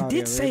did. I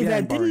did say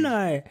that, didn't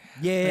I?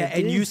 Yeah,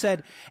 and you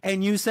said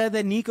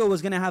that Nico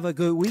was going to have a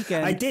good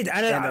weekend. I did,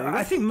 and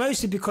I think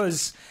mostly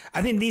because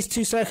I think these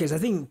two circuits.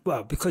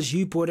 Because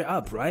you brought it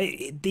up,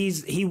 right?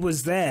 He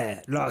was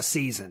there last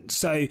season,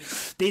 so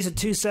these are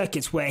two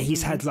circuits where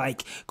he's had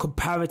like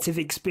comparative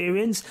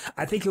experience.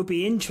 I think it'll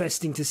be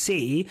interesting to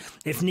see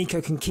if Nico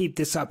can keep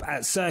this up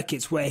at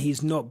circuits where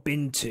he's not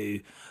been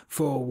to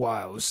for a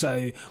while.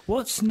 So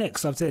what's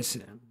next after this?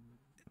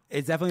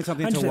 It's definitely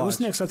something to watch. What's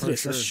next after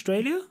this? Sure.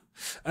 Australia?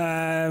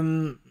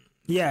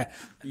 Yeah,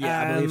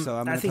 I believe so.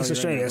 I think it's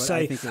Australia. So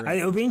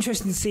it'll be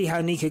interesting to see how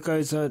Nico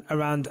goes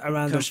around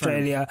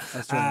Australia.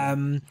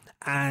 And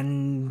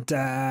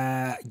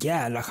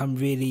like I'm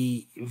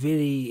really,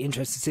 really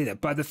interested to see that.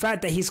 But the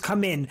fact that he's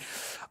come in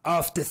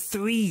after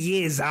 3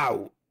 years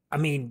out, I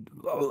mean,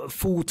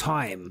 full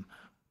time.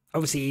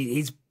 Obviously,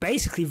 he's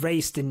basically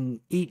raced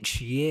in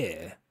each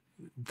year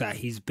that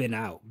he's been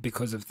out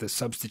because of the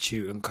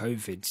substitute and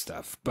COVID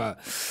stuff. But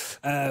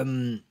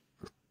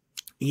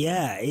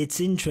it's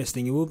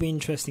interesting. It will be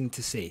interesting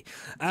to see.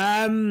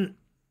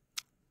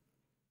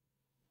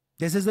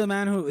 This is the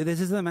man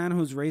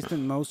who's raced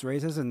in most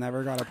races and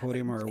never got a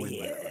podium or a win.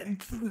 Yeah,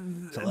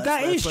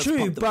 that is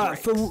true, but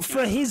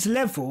for his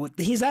level,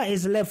 he's at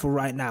his level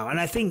right now, and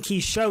I think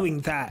he's showing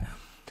that.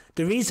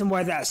 The reason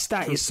why that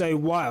stat is so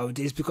wild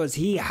is because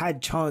he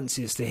had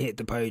chances to hit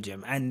the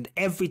podium, and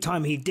every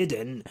time he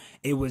didn't,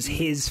 it was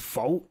his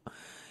fault.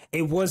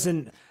 It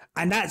wasn't,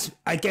 and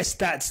I guess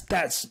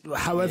that's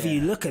however you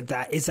look at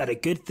that. Is that a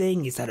good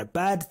thing? Is that a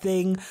bad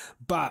thing?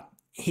 But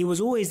he was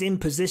always in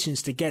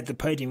positions to get the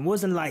podium. It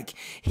wasn't like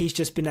he's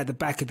just been at the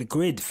back of the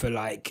grid for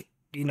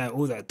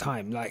all that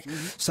time.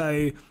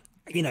 So,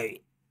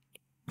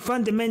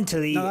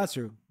 fundamentally, no, that's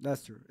true.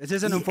 It's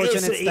just an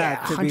unfortunate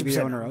stat to be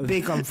the owner of.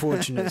 Big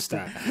unfortunate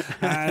stat.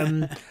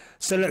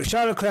 So look,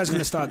 Charles Leclerc is going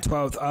to start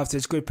 12th after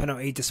his grid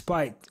penalty,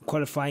 despite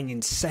qualifying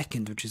in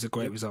second, which is a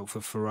great result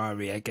for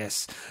Ferrari, I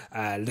guess.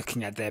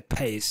 Looking at their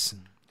pace.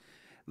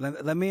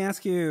 Let me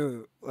ask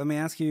you,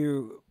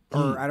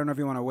 or I don't know if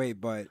you want to wait,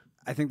 but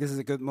I think this is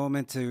a good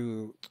moment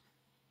to.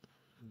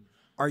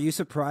 Are you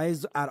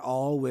surprised at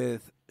all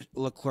with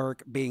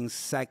Leclerc being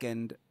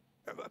second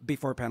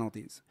before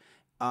penalties?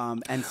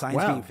 And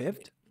Sainz being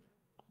fifth?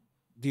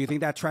 Do you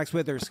think that tracks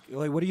with their...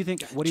 Like, what do you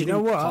think? Do you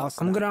know what?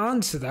 I'm going to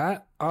answer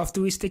that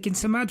after we stick in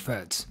some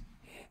adverts.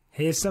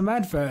 Here's some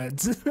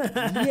adverts.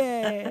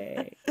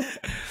 Yay!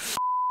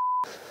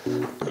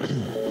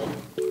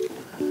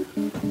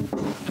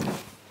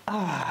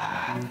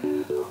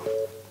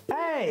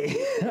 Hey!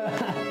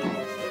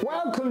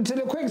 Welcome welcome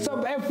to the Quick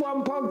Stop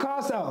F1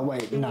 podcast. Oh,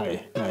 wait, no.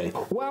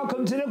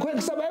 Welcome to the Quick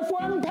Stop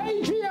F1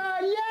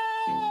 Patreon.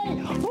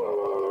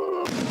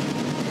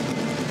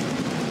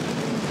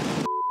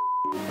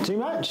 Yay! Too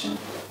much?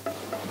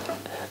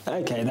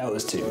 Okay, that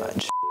was too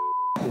much.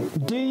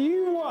 Do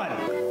you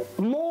want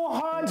more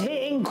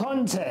hard-hitting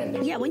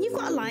content? Yeah, when you've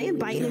got a lion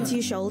biting into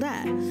your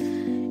shoulder,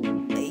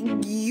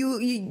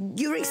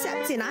 you're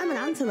accepting I'm an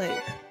antelope.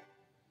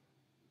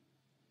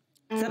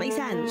 Does that make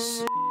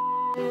sense?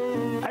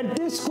 A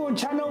Discord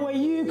channel where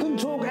you can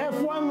talk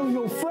F1 with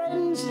your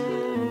friends,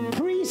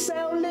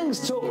 pre-sale links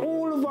to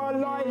all of our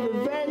live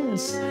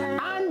events,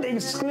 and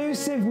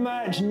exclusive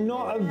merch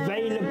not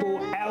available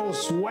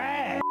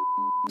elsewhere.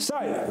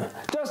 So,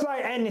 just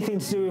like anything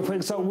to do with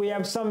Quick Stop, we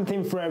have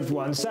something for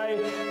everyone. So,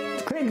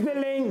 click the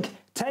link,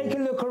 take a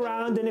look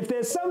around, and if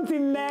there's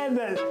something there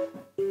that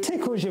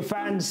tickles your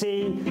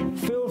fancy,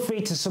 feel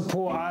free to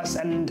support us.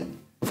 And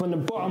from the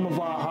bottom of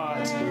our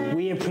hearts,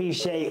 we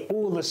appreciate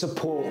all the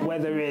support,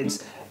 whether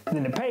it's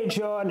in the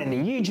Patreon, in the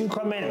YouTube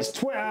comments,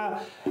 Twitter,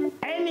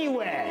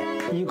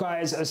 anywhere. You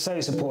guys are so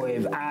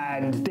supportive,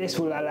 and this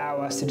will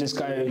allow us to just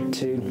go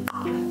to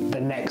the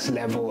next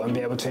level and be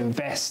able to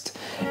invest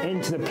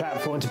into the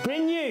platform to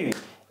bring you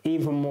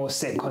even more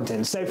sick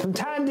content. So from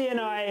Tandy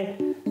and I,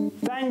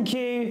 thank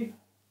you,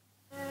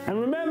 and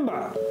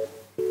remember,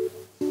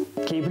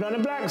 keep it on the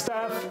black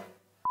stuff.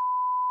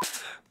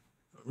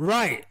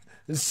 Right.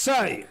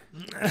 So,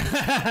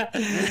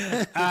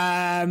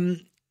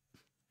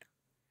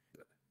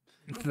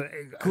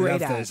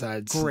 great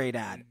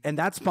ad. And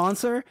that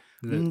sponsor,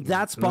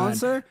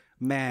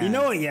 man. You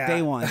know what, yeah?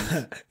 Day one.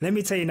 Let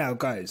me tell you now,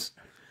 guys.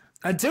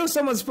 Until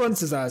someone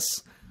sponsors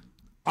us,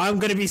 I'm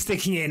going to be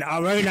sticking in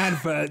our own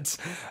adverts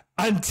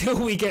until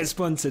we get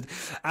sponsored.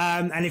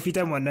 And if you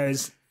don't want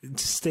those,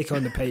 just stick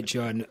on the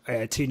Patreon,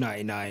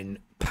 £2.99.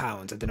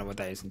 I don't know what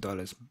that is in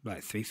dollars,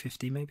 like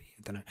 $3.50 maybe.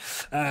 I don't know.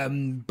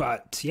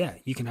 But yeah,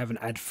 you can have an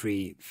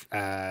ad-free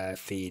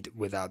feed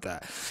without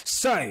that.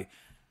 So,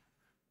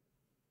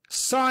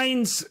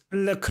 Sainz,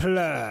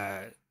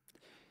 Leclerc,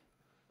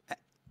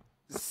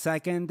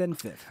 second and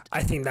fifth.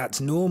 I think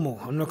that's normal.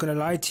 I'm not going to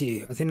lie to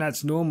you. I think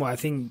that's normal. I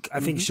think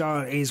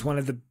Charles is one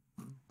of the.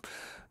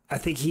 I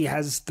think he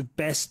has the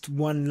best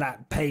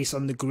one-lap pace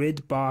on the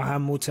grid, bar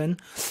Hamilton.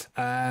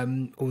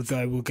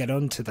 Although we'll get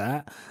on to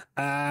that.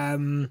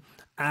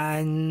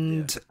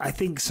 And I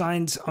think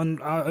Sainz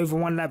on over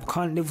one lap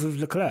can't live with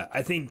Leclerc.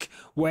 I think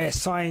where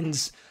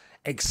Sainz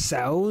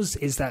excels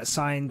is that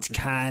Sainz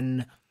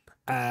can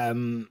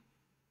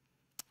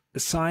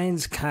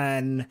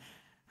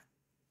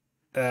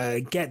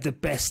get the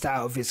best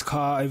out of his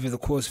car over the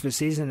course of the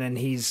season, and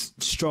he's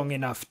strong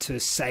enough to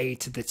say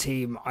to the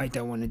team, I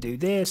don't want to do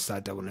this, I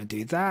don't want to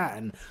do that,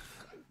 and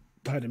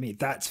pardon me,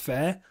 that's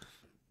fair.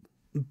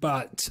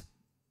 But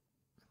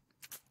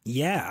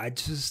yeah, I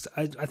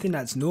think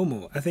that's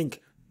normal. I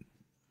think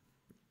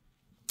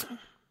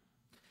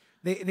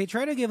they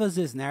try to give us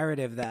this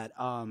narrative that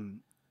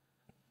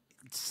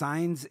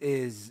Sainz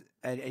is,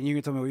 and you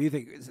can tell me what you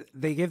think.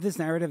 They give this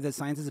narrative that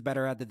Sainz is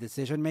better at the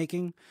decision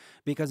making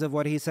because of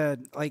what he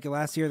said. Like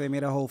last year, they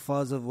made a whole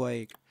fuzz of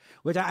like,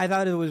 which I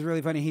thought it was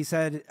really funny. He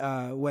said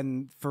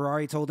when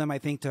Ferrari told him, I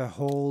think, to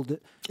hold in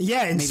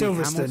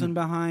Silverstone Hamilton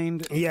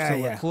behind, so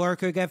Leclerc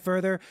could get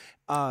further.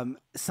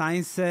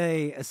 Sainz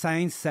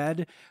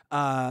said,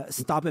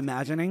 "Stop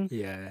imagining."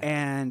 Yeah,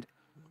 and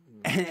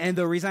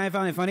the reason I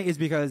found it funny is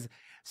because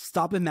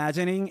stop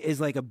imagining is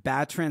like a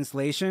bad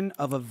translation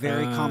of a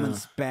very common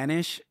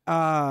Spanish,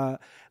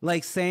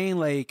 like saying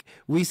like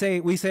we say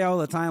all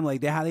the time,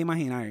 like deja de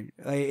imaginar.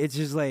 Like it's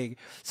just like,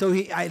 so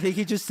I think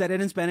he just said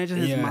it in Spanish in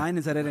his mind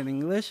and said it in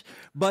English.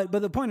 But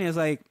the point is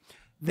like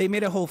they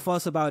made a whole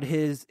fuss about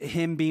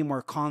him being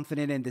more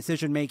confident in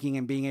decision making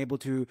and being able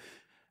to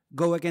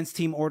go against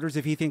team orders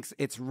if he thinks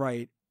it's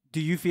right. Do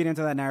you feed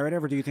into that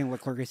narrative, or do you think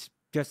Leclerc is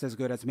just as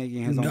good as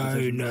making his own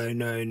decisions?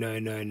 No,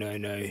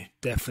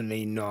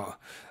 definitely not.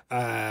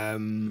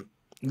 I'm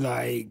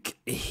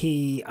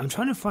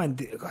trying to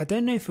find, I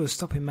don't know if it was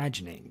Stop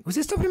Imagining. Was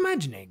it Stop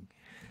Imagining?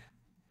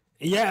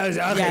 Yeah, it was,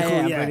 okay, cool,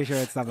 I'm pretty sure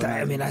it's Stop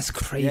Imagining. I mean, that's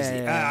crazy.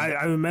 Yeah.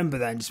 I remember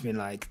that and just being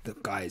like, the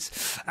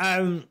guys.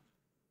 I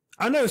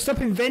know, Stop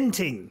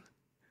Inventing.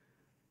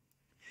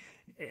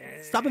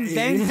 Stop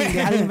inventing,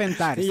 deja de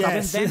inventar. Stop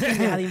inventing,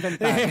 deja de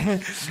inventar.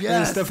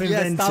 Yes, stop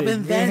inventing. Stop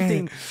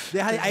inventing.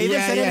 I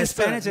even said it in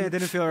Spanish and it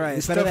didn't feel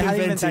right. Stop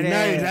inventing. No,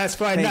 that's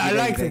fine. No, I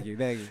like it. Thank you.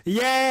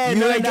 Yeah, you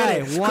no, I and get I,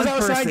 it. one I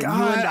was person, like,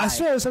 I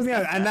swear it was something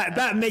else. And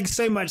that makes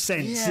so much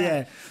sense.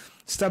 Yeah.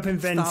 Stop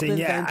inventing.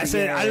 Yeah. I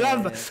said, I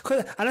love,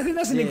 and I think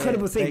that's an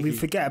incredible thing we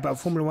forget about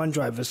Formula One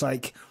drivers.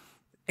 Like,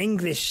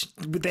 English,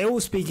 they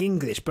all speak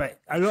English, but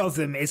a lot of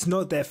them, it's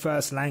not their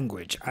first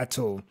language at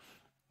all.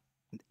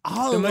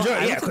 Oh, the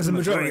majority, because the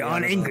majority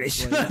aren't English.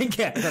 So, I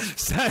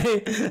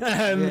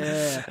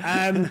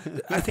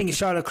think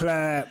Charles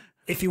Leclerc,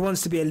 if he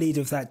wants to be a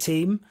leader of that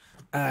team,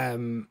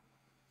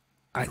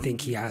 I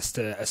think he has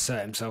to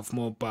assert himself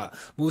more, but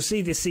we'll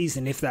see this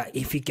season if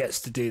he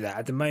gets to do that.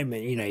 At the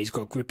moment, he's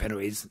got grid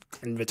penalties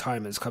and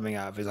retirements coming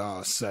out of his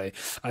arse, so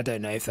I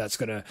don't know if that's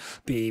going to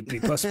be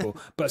possible.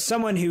 But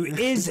someone who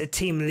is a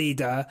team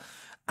leader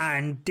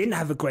and didn't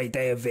have a great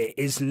day of it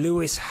is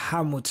Lewis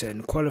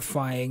Hamilton,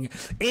 qualifying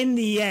in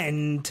the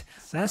end.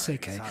 That's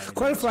okay.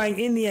 Qualifying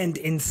in the end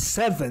in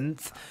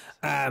 7th.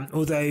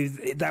 Although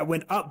that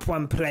went up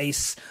 1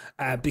 place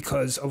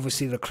because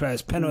obviously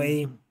Leclerc's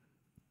penalty.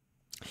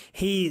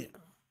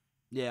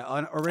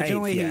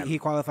 Originally he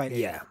qualified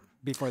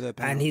before the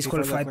penalty, and he's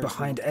qualified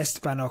behind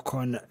Esteban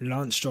Ocon,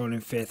 Lance Stroll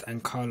in 5th,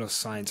 and Carlos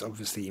Sainz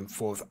obviously in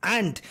 4th,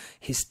 and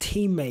his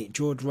teammate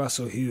George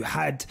Russell, who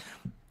had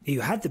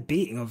the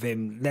beating of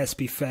him, let's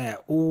be fair,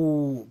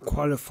 all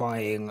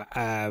qualifying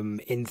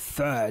in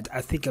 3rd.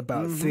 I think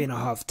about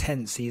 3.5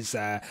 tenths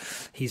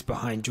he's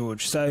behind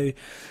George. So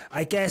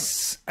I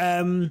guess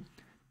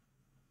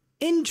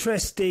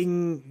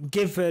interesting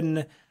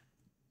given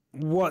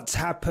what's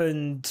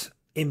happened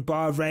in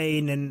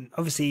Bahrain, and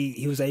obviously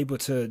he was able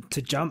to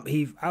jump.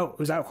 He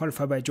was out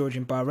qualified by George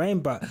in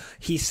Bahrain, but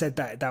he said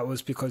that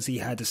was because he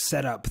had a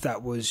setup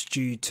that was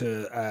due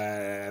to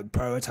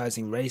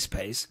prioritizing race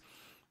pace.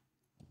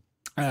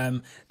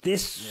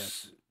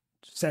 This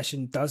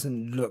session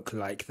doesn't look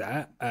like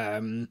that.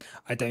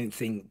 I don't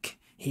think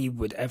he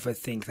would ever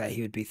think that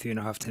he would be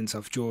 3.5 tenths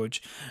off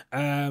George.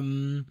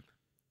 I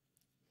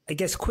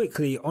guess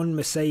quickly on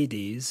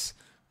Mercedes,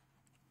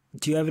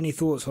 do you have any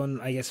thoughts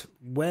on, I guess,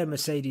 where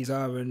Mercedes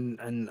are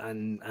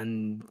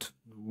and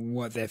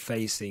what they're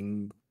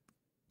facing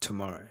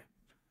tomorrow?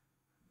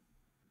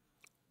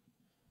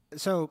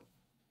 So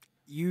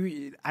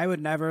I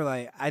would never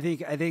I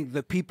think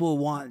the people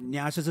want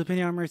Nyasha's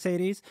opinion on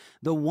Mercedes.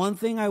 The one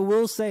thing I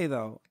will say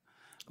though,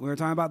 we were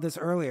talking about this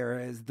earlier,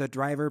 is the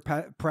driver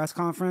press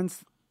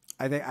conference.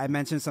 I think I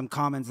mentioned some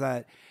comments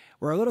that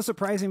were a little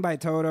surprising by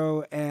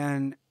Toto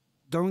and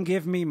don't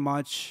give me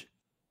much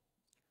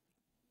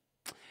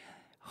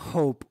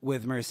hope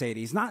with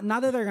Mercedes. Not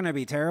that they're going to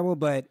be terrible,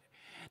 but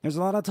there's a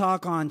lot of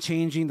talk on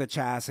changing the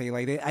chassis.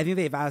 I think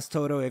they've asked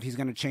Toto if he's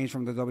going to change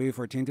from the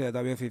W14 to the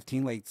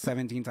W15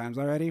 17 times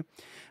already.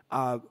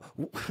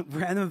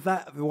 Random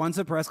fact, once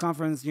a press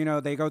conference,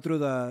 they go through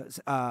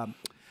the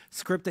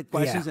scripted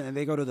questions and then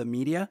they go to the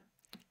media.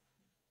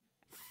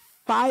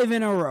 5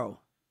 in a row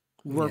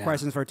were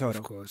questions for Toto.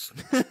 Of course.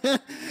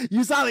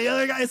 You saw the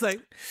other guys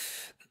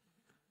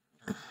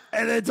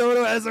and then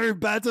Toto answered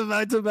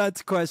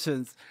back-to-back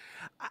questions.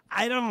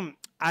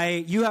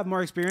 You have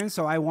more experience,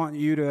 so I want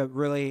you to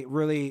really,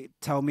 really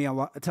tell me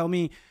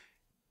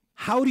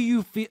how do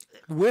you feel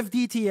with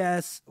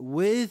DTS,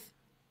 with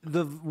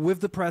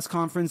the press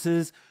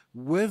conferences,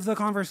 with the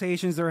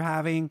conversations they're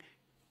having?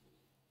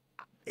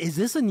 Is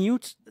this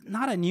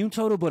not a new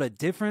Toto, but a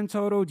different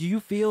Toto? Do you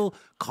feel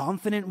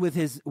confident with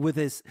his?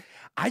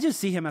 I just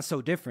see him as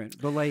so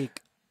different, but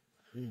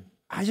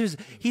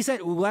he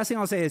said, last thing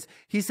I'll say is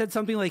he said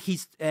something like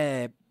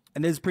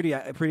and this is pretty,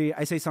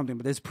 I say something,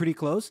 but this is pretty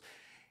close.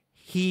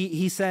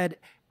 He said,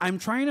 I'm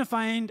trying to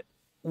find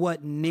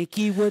what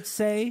Nikki would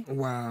say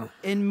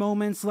in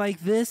moments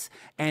like this.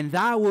 And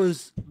that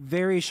was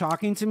very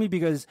shocking to me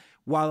because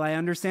while I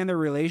understand their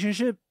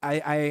relationship,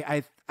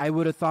 I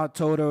would have thought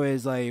Toto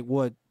is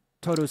what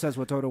Toto says,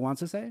 what Toto wants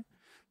to say,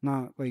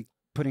 not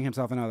putting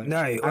himself in other.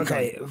 No,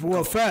 okay.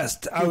 Well,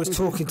 first, I was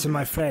talking to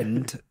my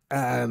friend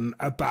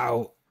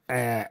about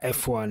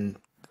F1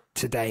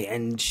 today,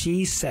 and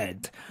she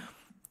said,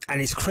 and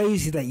it's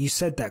crazy that you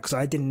said that because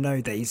I didn't know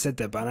that you said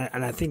that, but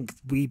I think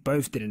we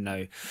both didn't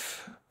know.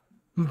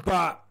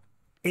 But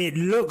it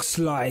looks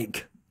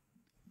like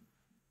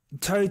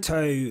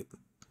Toto,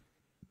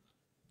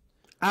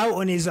 out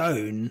on his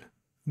own,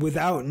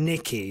 without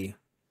Nicky,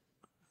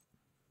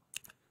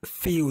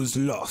 feels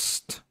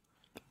lost.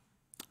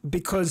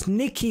 Because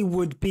Nicky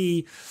would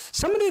be...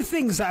 Some of the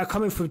things that are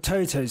coming from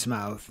Toto's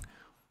mouth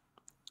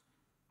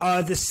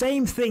are the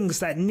same things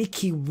that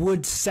Nicky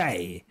would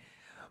say.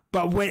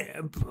 But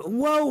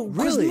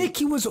because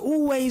Nicky was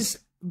always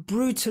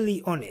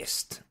brutally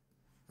honest.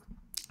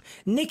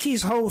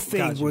 Nicky's whole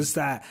thing was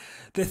that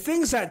the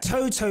things that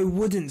Toto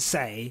wouldn't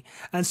say,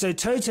 and so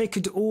Toto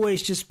could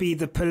always just be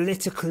the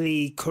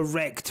politically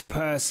correct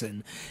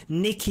person,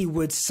 Nicky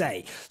would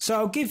say. So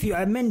I'll give you,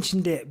 I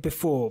mentioned it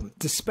before,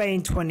 the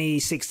Spain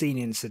 2016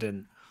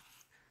 incident,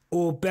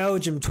 or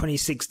Belgium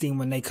 2016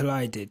 when they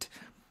collided.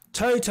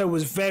 Toto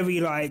was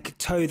very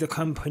toe the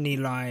company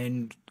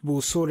line,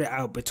 we'll sort it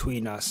out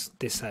between us,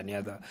 this, that, and the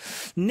other.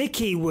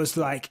 Nicky was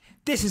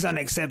this is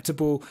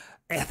unacceptable.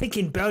 I think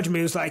in Belgium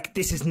he was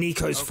this is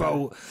Nico's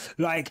fault.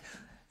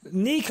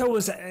 Nicky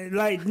was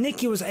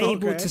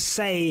able to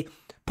say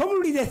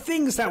probably the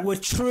things that were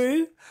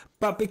true,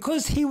 but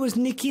because he was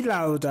Niki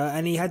Lauda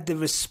and he had the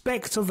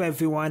respect of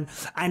everyone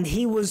and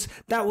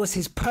that was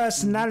his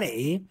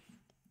personality,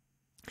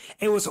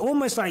 it was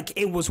almost like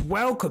it was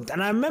welcomed.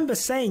 And I remember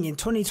saying in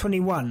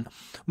 2021,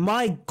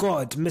 my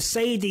God,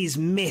 Mercedes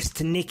missed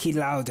Niki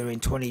Lauda in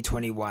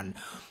 2021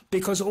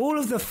 because all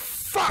of the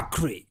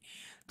fuckery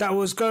that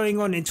was going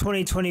on in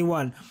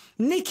 2021,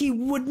 Nicky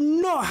would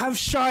not have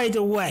shied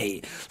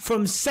away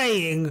from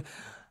saying,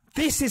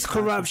 this is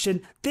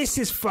corruption, this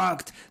is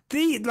fucked,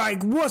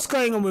 what's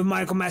going on with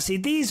Michael Massey,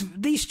 these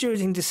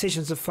stewarding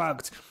decisions are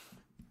fucked.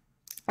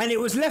 And it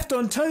was left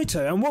on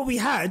Toto, and what we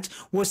had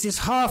was this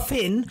half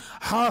in,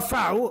 half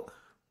out,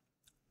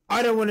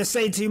 I don't want to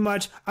say too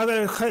much, I'm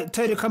going to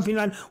toe the company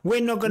line,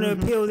 we're not going to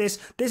appeal this.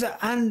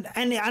 And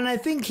I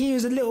think he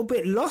was a little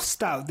bit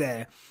lost out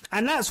there.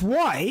 And that's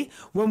why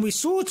when we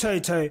saw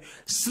Toto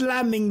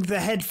slamming the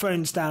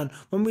headphones down,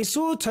 when we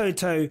saw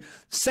Toto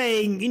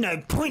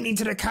saying, pointing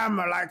to the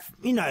camera,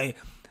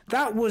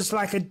 that was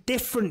like a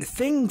different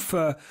thing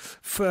for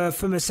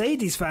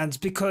Mercedes fans,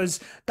 because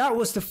that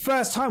was the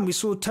first time we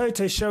saw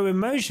Toto show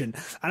emotion.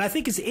 And I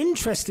think it's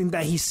interesting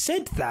that he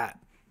said that,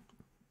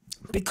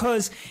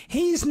 because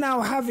he's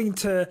now having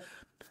to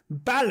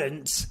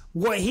balance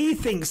what he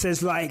thinks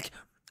is like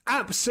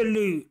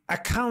absolute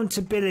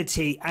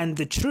accountability and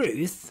the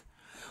truth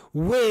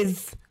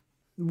with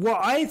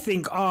what I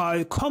think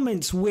are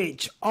comments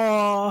which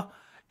are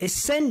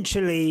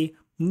essentially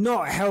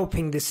not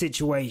helping the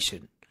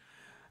situation.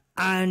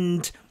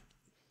 And,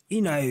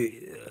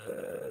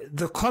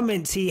 the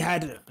comments he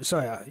had...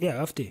 Sorry,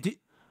 after you.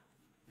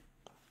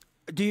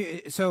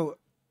 So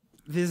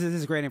this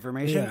is great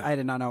information. Yeah. I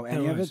did not know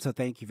any of it, so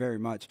thank you very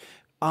much.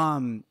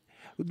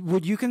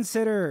 Would you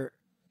consider,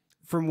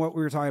 from what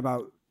we were talking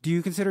about, do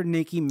you consider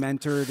Nicky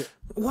mentored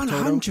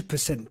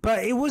 100%,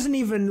 but it wasn't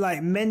even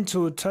like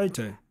mentored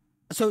Toto.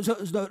 So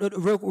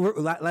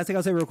last thing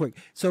I'll say real quick.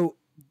 So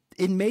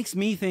it makes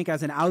me think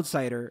as an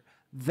outsider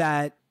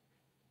that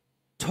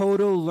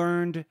Toto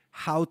learned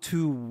how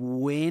to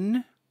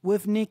win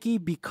with Nicky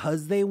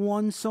because they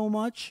won so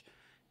much,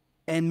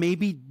 and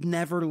maybe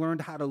never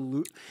learned how to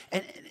lose.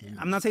 And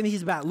I'm not saying that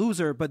he's a bad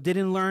loser, but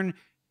didn't learn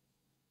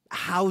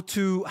how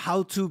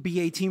to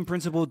be a team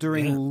principal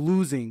during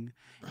losing.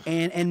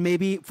 And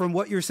maybe from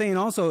what you're saying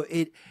also,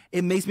 it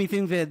makes me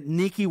think that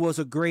Nicky was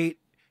a great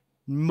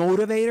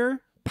motivator,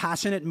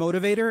 passionate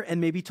motivator, and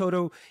maybe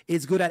Toto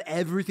is good at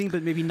everything,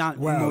 but maybe not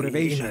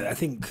motivation. I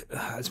think,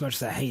 as much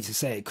as I hate to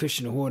say it,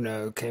 Christian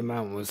Horner came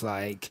out and was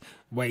like,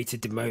 way to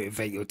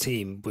demotivate your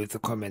team, with the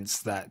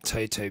comments that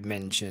Toto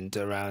mentioned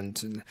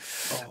around.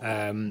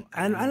 And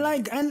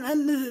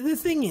the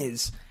thing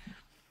is,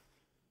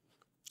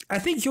 I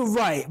think you're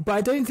right, but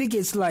I don't think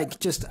it's like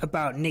just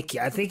about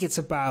Nicky. I think it's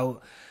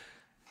about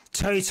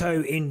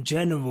Toto in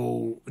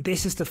general.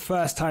 This is the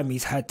first time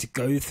he's had to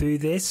go through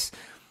this,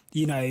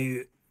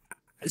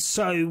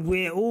 so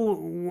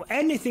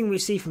anything we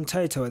see from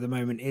Toto at the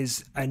moment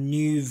is a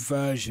new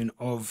version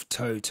of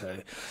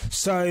Toto.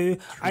 So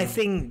I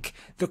think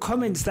the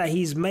comments that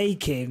he's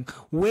making,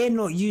 we're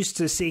not used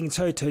to seeing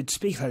Toto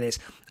speak like this.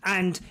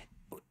 And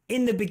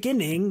in the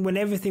beginning, when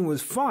everything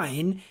was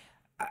fine,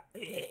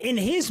 in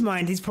his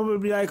mind, he's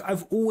probably like,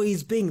 I've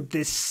always been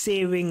this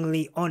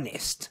searingly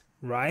honest,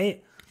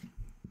 right?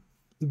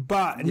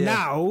 But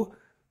now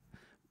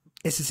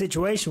it's a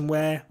situation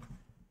where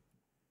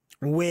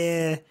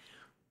we're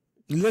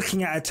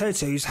looking at a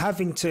Toto who's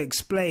having to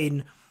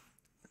explain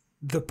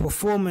the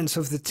performance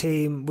of the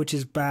team, which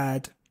is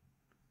bad,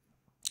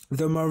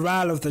 the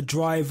morale of the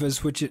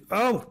drivers, which is...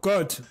 Oh,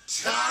 God.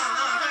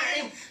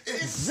 Time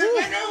is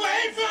slipping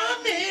away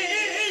from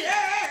me.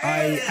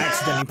 I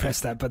accidentally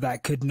pressed that, but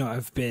that could not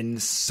have been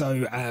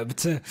so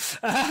apt.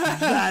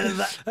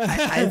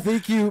 I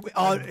think you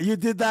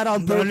did that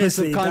on purpose.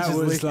 Honestly, that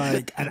was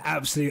like an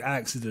absolute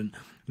accident.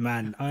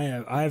 Man,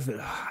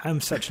 I'm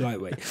such a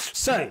lightweight.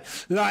 So,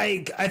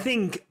 like, I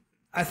think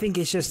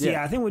it's just,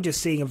 I think we're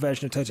just seeing a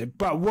version of Toto.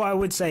 But what I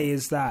would say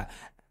is that,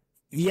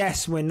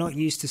 yes, we're not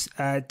used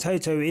to,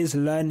 Toto is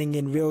learning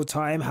in real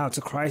time how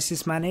to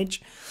crisis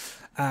manage.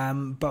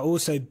 But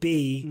also I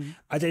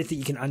don't think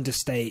you can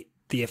understate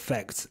the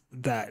effect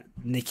that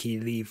Nicky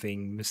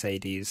leaving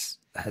Mercedes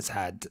has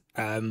had.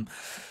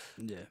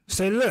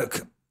 So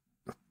look,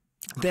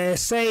 they're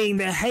saying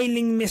they're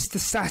hailing Mr.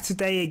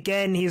 Saturday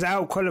again. He's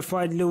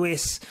out-qualified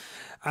Lewis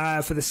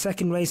for the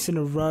second race in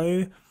a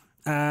row.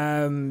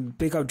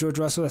 Big up George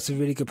Russell. That's a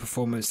really good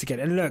performance to get.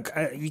 And look,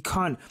 you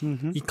can't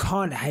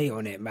hate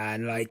on it,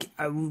 man. Like,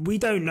 we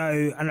don't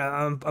know,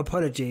 and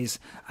apologies,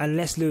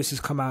 unless Lewis has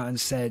come out and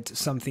said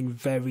something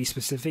very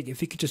specific.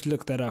 If you could just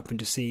look that up and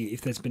just see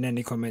if there's been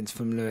any comments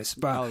from Lewis.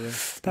 But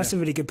that's a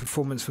really good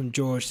performance from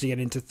George to get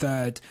into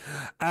third.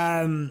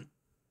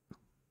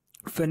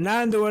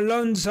 Fernando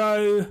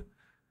Alonso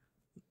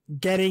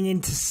getting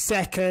into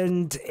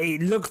second. It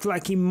looked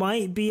like he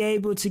might be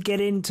able to get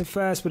into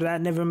first, but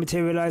that never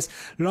materialized.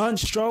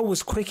 Lance Stroll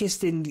was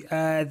quickest in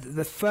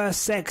the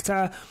first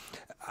sector.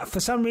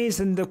 For some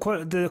reason,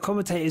 the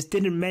commentators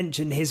didn't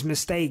mention his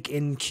mistake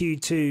in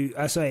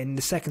in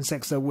the second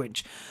sector,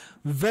 which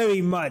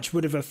very much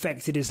would have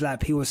affected his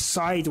lap. He was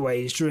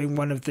sideways during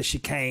one of the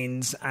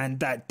chicanes, and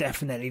that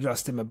definitely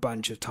lost him a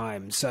bunch of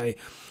time. So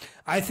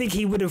I think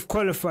he would have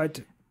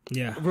qualified.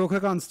 Yeah. Real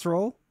quick on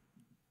Stroll.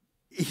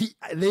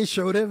 They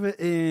showed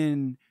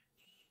him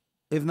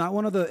if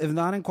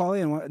not in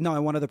quali and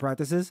in one of the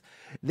practices,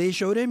 they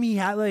showed him he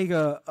had like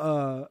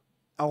a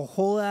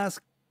whole ass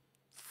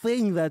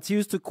thing that's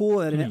used to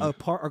cool a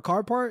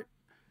car part.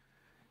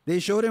 They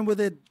showed him with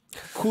it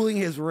cooling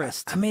his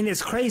wrist. I mean,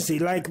 it's crazy.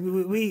 Like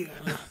we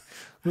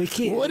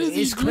keep. What is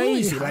he it's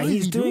crazy. doing? Like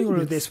he's doing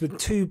all of this with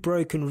 2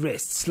 broken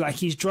wrists. Like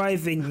he's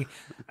driving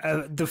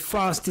the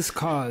fastest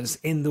cars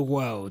in the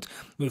world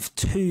with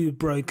 2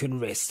 broken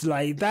wrists.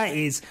 Like that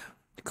is.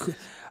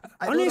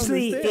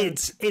 Honestly,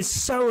 it's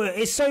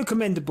so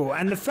commendable,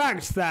 and the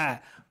fact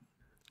that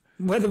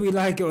whether we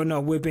like it or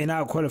not, we're being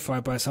out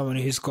qualified by someone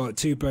who's got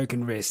 2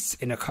 broken wrists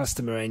in a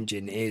customer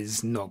engine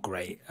is not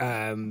great.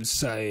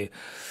 So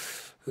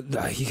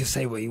you can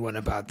say what you want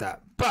about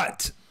that,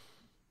 but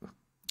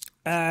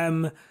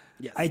yes.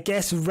 I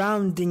guess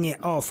rounding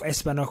it off,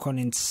 Esteban Ocon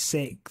in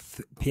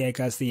 6th, Pierre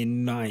Gasly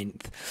in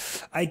 9th.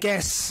 I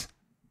guess.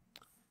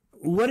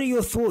 What are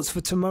your thoughts for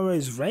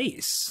tomorrow's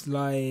race?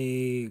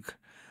 Like.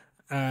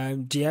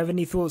 Do you have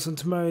any thoughts on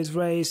tomorrow's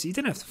race? You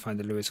don't have to find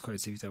the Lewis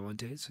quotes if you don't want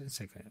to. It's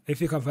okay. If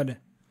you can't find it.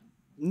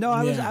 No,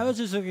 I was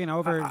just looking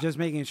over, just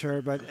making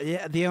sure. But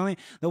yeah, the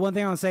one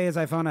thing I'll say is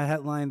I found a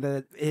headline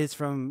that is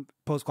from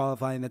post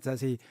qualifying that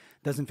says he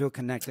doesn't feel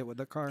connected with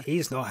the car.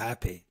 He's not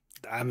happy.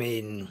 I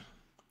mean,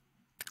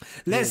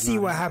 let's see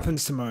what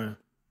happens tomorrow.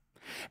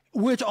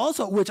 Which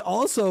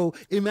also,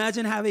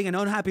 imagine having an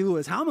unhappy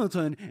Lewis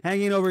Hamilton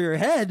hanging over your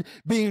head,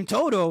 being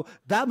Toto.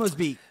 That must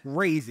be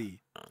crazy.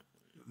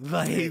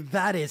 Like,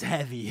 that is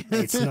heavy.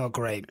 It's not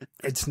great.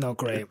 It's not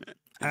great.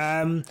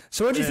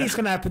 So what do you think is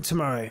going to happen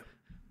tomorrow?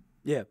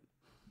 Yeah.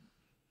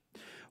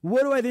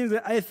 What do I think?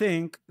 I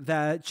think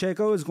that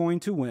Checo is going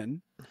to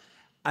win.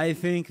 I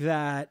think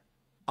that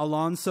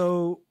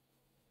Alonso...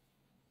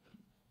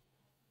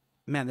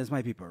 Man, this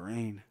might be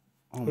Bahrain.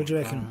 What do you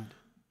reckon?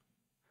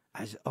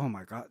 Oh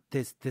my God.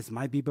 This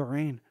might be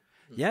Bahrain.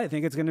 Yeah, I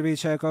think it's going to be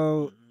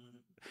Checo.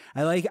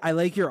 I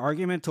like your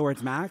argument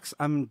towards Max.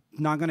 I'm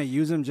not going to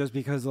use him just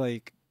because,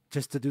 like,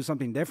 just to do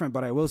something different.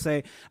 But I will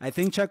say, I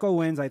think Checo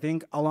wins. I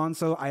think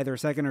Alonso either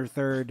 2nd or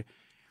 3rd.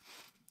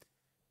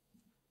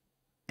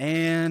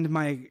 And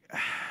I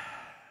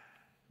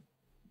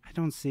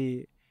don't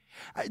see.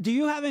 Do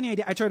you have any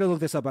idea? I tried to look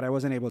this up, but I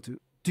wasn't able to.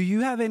 Do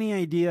you have any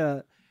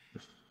idea?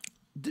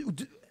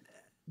 Do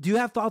you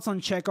have thoughts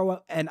on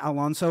Checo and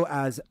Alonso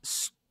as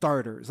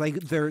starters, like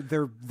their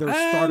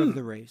start of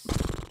the race?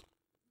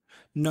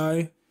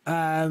 No,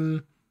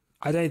 I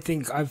don't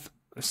think I've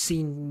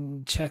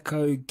seen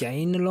Checo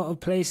gain a lot of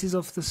places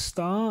off the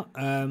start.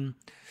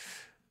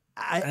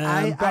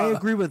 I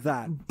agree with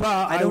that,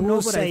 but I don't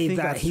will say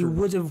that he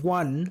would have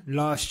won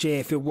last year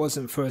if it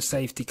wasn't for a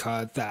safety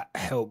car that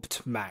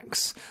helped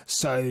Max.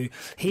 So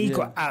he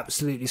got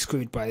absolutely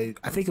screwed by,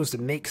 I think it was the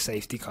mixed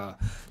safety car.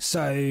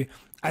 So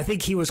I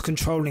think he was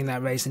controlling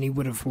that race and he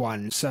would have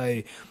won.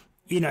 So,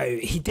 you know,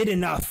 he did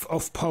enough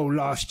off pole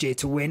last year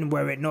to win,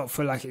 were it not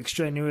for like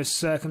extraneous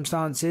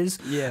circumstances.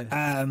 Yeah.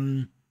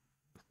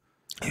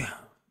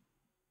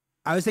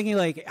 I was thinking,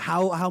 like,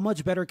 how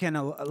much better can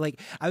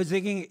I was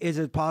thinking, is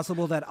it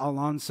possible that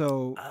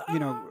Alonso, you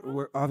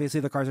know, obviously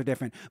the cars are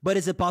different, but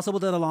is it possible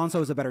that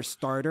Alonso is a better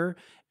starter?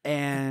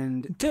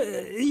 And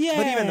yeah,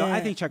 but even though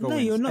I think Checo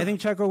wins, I think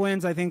Checo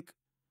wins. I think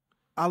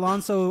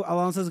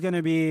Alonso's going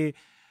to be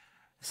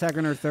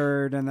 2nd or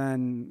 3rd, and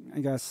then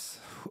I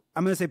guess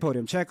I'm going to say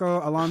podium: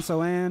 Checo,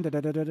 Alonso, and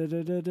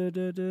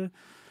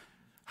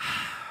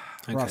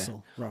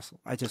Russell.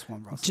 I just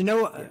want Russell. Do you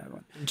know what? Yeah,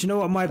 do you know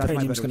what my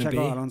podium's going to be?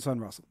 Checo, Alonso,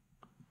 and Russell.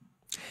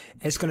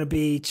 It's going to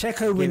be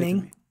Checo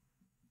winning,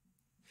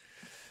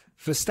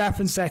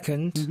 Verstappen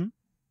 2nd,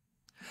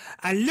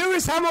 and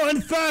Lewis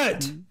Hamilton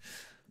 3rd.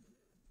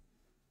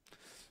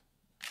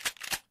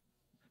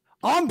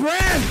 On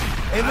brand.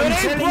 If I'm it ain't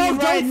telling broke, you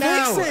right don't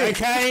now, fix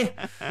it. okay?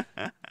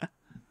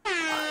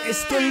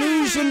 It's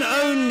delusion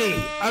only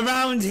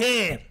around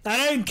here.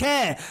 I don't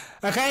care.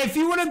 Okay, if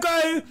you want to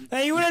go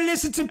and you want to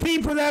listen to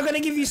people that are going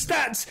to give you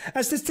stats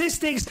and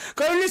statistics,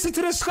 go listen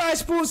to the Sky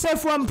Sports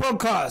F1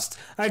 podcast.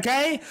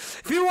 Okay,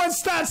 if you want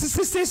stats and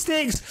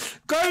statistics,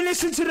 go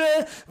listen to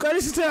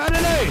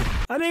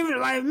I don't even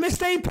like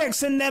Mr.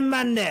 Apex and them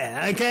man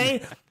there.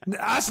 Okay,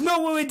 that's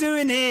not what we're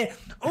doing here.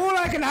 All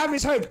I can have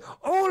is hope.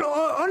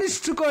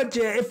 Honest to God,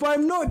 yeah, if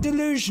I'm not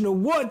delusional,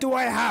 what do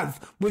I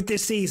have with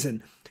this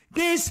season?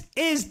 This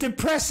is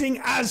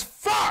depressing as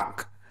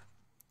fuck.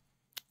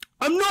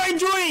 I'm not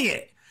enjoying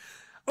it.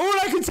 All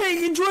I can take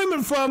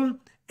enjoyment from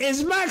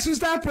is Max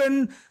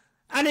Verstappen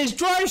and his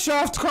drive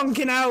shaft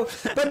conking out,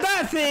 but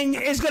that thing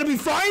is going to be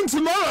fine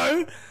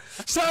tomorrow.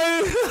 So,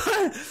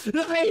 like, do you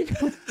know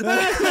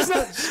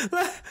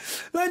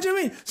what I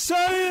mean? So,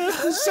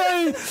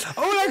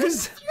 all I can...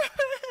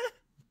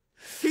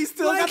 He's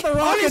still got the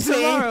rocket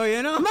tomorrow,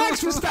 you know?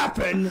 Max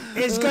Verstappen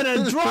is going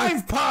to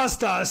drive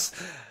past us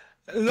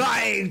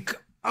like,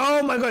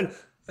 oh my God.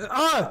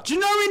 Do you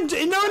know in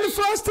the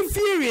Fast and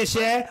Furious,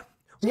 yeah?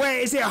 Where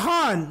is it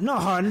Han?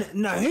 Not Han.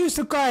 No, who's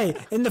the guy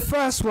in the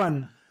first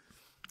one?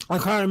 I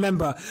can't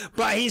remember,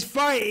 but he's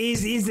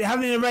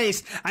having a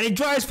race and he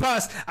drives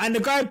past and the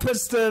guy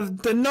puts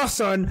the NOS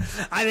on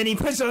and then he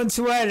puts it on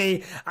too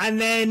early and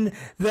then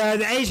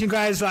the Asian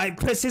guy is like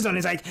puts his on.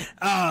 He's like,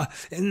 no,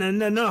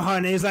 not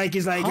Han. He's like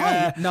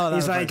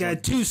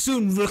too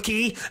soon,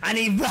 rookie, and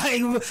he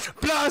like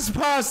blasts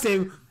past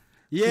him.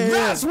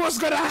 That's what's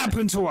gonna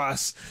happen to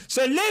us.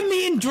 So let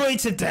me enjoy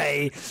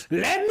today.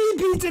 Let me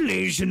be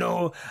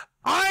delusional.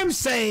 I'm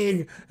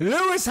saying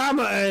Lewis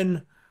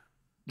Hamilton.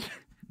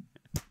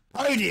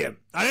 Podium.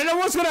 I don't know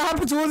what's going to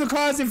happen to all the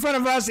cars in front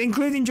of us,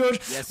 including George.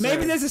 Yes,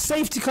 maybe there's a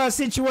safety car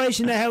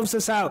situation that helps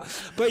us out.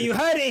 But you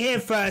heard it here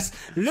first.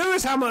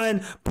 Lewis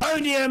Hamilton,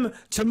 podium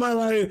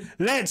tomorrow.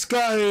 Let's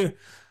go.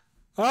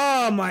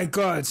 Oh, my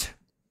God.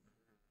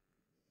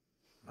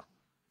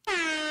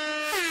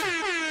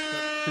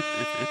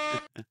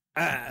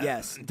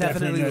 Yes,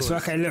 definitely.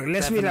 Okay, look,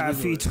 let's read out a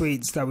few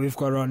tweets that we've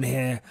got on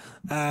here.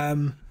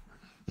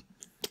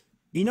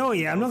 You know,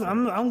 yeah,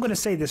 I'm going to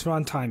say this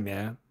one time,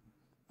 yeah.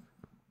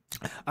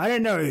 I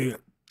don't know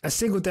a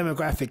single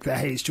demographic that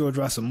hates George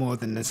Russell more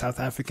than the South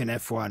African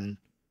F1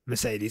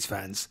 Mercedes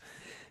fans.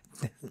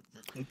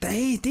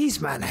 These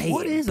man hate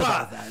what him. is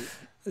about that?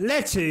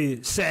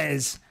 Letu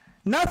says,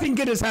 nothing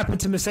good has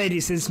happened to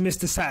Mercedes since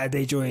Mr.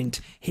 Saturday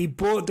joined. He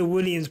brought the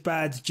Williams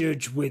badge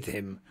judge with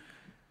him.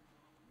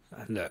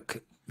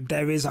 Look,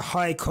 there is a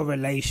high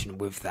correlation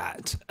with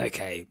that,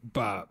 okay,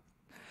 but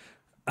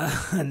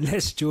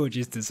unless George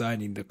is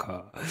designing the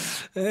car.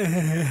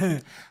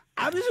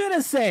 I was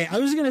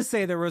gonna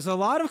say there was a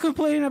lot of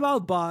complaining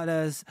about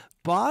Bottas.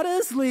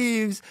 Bottas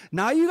leaves.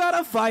 Now you got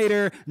a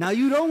fighter. Now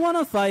you don't want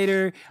a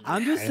fighter.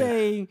 I'm just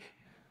saying.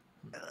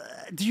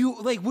 Do you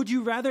like? Would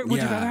you rather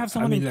have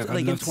someone look, like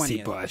I'd love in to see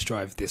 20th? Bottas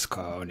drive this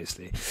car,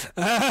 honestly.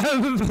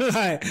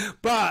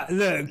 But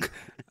look,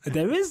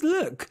 there is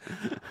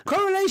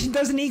correlation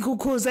doesn't equal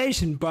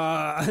causation,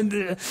 but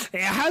it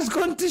has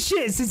gone to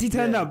shit since he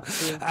turned up.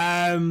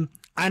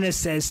 Anna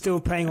says, still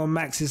playing on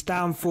Max's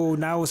downfall,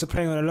 now also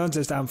playing on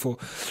Alonso's downfall.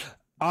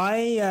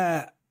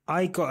 I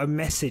got a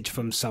message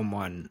from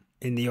someone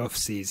in the off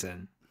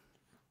season,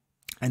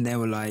 and they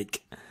were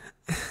like,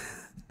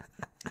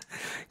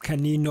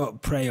 can you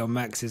not prey on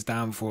Max's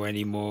downfall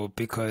anymore,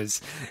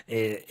 because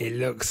it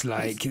looks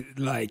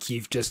like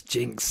you've just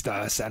jinxed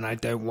us and I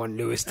don't want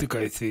Lewis to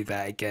go through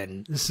that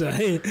again. So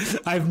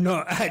I've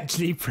not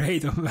actually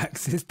preyed on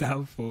Max's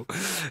downfall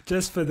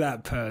just for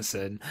that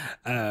person.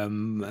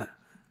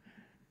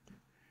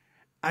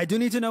 I do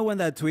need to know when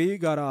that tweet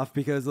got off,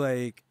 because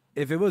like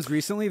if it was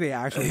recently, they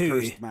actually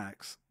cursed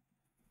Max.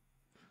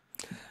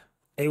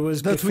 It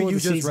was the before tweet you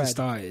the just season read.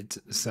 Started,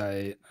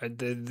 so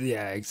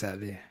yeah,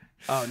 exactly.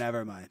 Oh,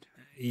 never mind.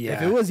 Yeah.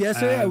 If it was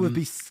yesterday, I would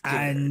be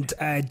scared.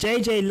 And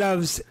JJ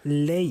Loves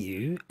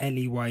Leyu,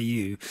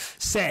 Leyu,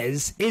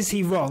 says, is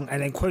he wrong?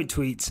 And then quote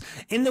tweets,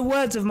 in the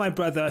words of my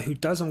brother who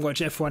doesn't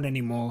watch F1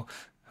 anymore,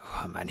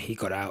 oh man, he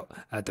got out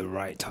at the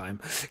right time.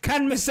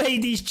 Can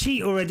Mercedes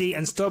cheat already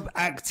and stop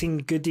acting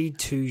goody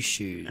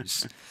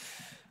two-shoes?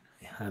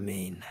 I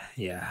mean,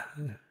 yeah.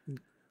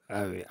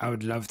 I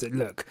would love to.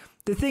 Look,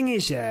 the thing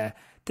is, yeah,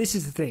 this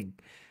is the thing.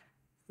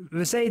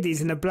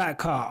 Mercedes in a black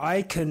car,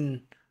 I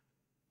can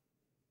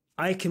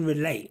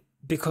relate,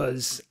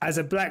 because as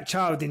a black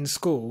child in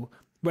school,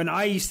 when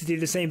I used to do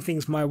the same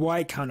things my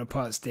white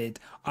counterparts did,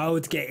 I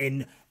would get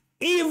in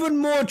even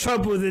more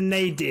trouble than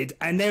they did,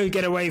 and they would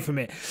get away from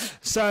it.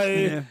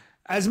 So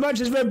as much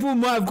as Red Bull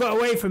might have got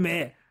away from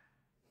it,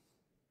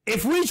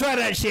 if we try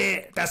that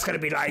shit, that's going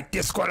to be like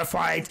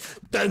disqualified,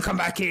 don't come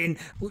back in,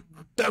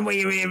 don't wear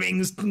your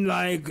earrings,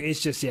 like, it's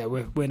just, yeah,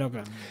 we're not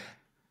going to.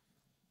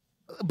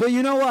 But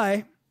you know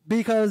why?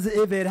 Because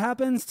if it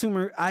happens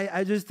to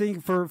I just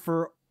think I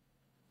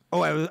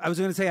was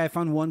going to say I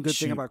found one good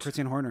thing about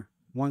Christian Horner.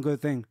 One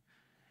good thing.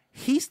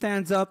 He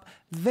stands up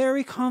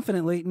very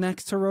confidently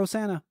next to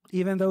Rosanna,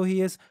 even though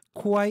he is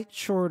quite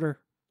shorter.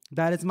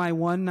 That is my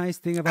one nice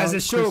thing about as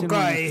a short Christian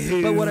guy Horner.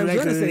 who but what I was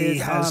gonna say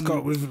is, has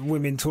got with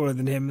women taller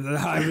than him.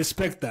 I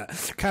respect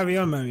that. Carry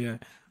on, Mario.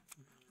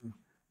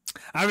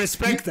 I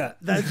respect that.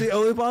 That's the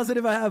only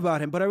positive I have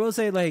about him. But I will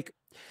say, like,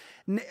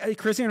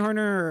 Christian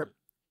Horner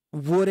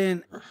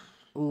wouldn't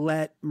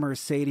let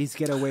Mercedes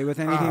get away with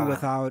anything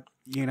without,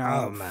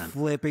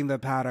 flipping the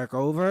paddock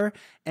over.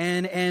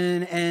 And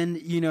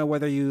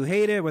whether you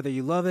hate it, whether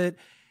you love it,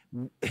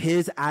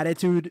 his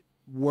attitude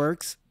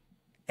works.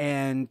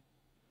 And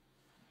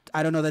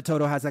I don't know that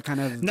Toto has that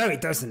kind of no,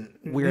 it doesn't.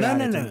 Weird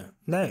attitude.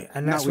 No,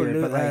 and that's not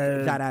weird, what but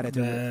like that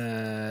attitude.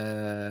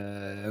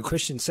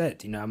 Christian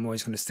said. I'm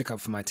always going to stick up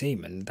for my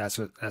team, and that's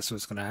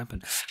what's going to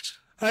happen.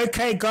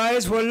 Okay,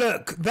 guys. Well,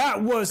 look,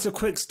 that was the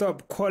quick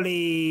stop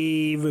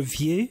quali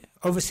review.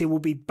 Obviously, we'll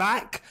be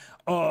back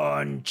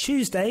on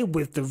Tuesday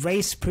with the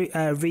race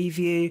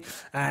review,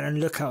 and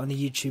look out on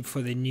the YouTube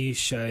for the new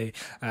show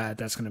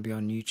that's going to be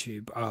on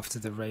YouTube after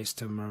the race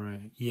tomorrow.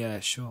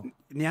 Yeah, sure.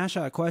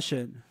 Nyasha, a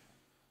question.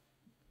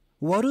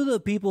 what do the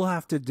people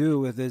have to do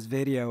with this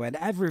video and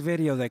every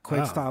video that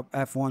Quick Oh. Stop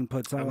F1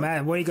 puts out?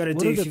 Man, what you got to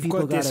What do do the if you've people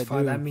got this gotta far,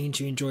 do? that means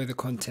you enjoy the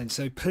content.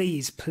 So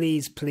please,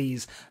 please,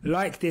 please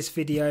like this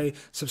video,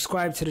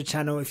 subscribe to the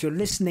channel. If you're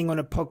listening on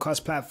a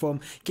podcast platform,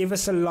 give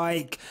us a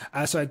like.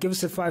 Give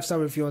us a 5-star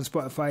review on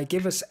Spotify.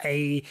 Give us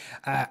a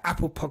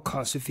Apple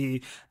Podcast review.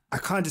 I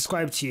can't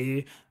describe to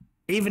you,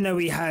 even though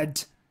we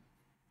had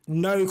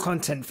no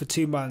content for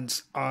 2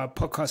 months, our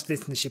podcast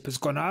listenership has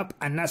gone up,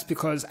 and that's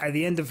because at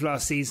the end of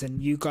last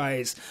season you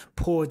guys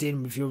poured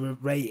in with your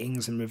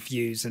ratings and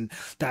reviews, and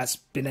that's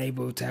been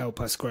able to help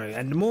us grow.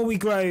 And the more we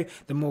grow,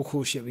 the more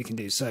cool shit we can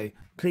do. So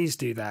please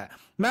do that.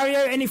 Mario,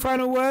 any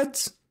final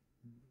words?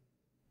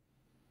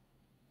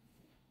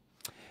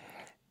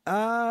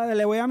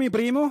 Le voy a mi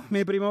primo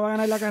va a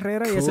ganar la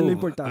carrera y eso es lo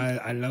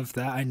importante. I love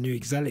that. I knew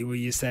exactly what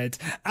you said,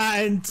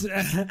 and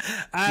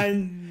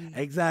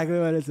Exactly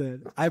what I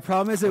said. I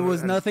promise it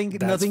was nothing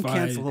that's fine.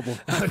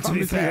 cancelable. To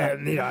be fair,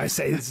 I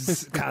say this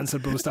is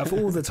cancelable stuff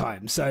all the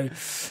time. So,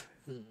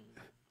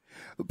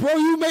 bro,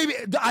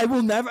 I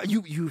will never.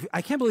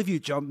 I can't believe you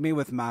jumped me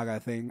with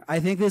MAGA thing. I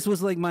think this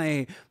was like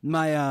my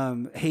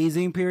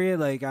hazing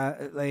period.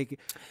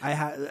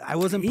 I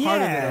wasn't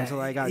part of it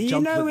until I got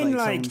jumped with in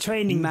some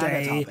training MAGA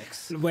day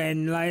topics.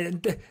 when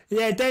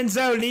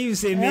Denzel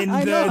leaves him in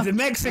the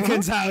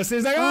Mexican's house.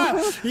 It's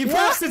like, you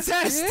passed the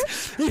test.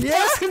 You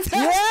passed the test.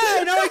 Yeah,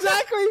 I know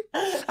exactly.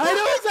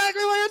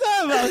 what you're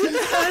talking about.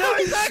 I know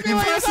exactly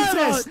what you're talking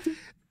about.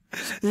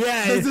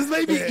 Yeah, does this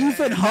make me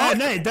Ethan Hawke?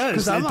 No, it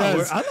does. I'm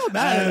not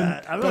mad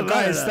at that. But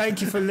guys,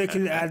 thank you for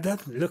looking.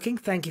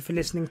 Thank you for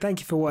listening. Thank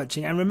you for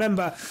watching. And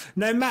remember,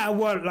 no matter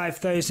what life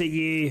throws at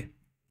you,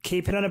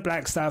 keep it on the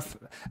black stuff.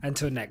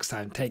 Until next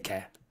time, take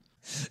care.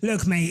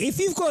 Look, mate, if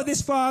you've got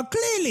this far,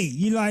 clearly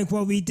you like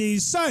what we do.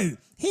 So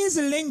here's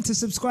a link to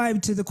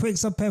subscribe to the Quick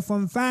Stop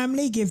F1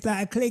 family. Give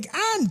that a click.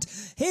 And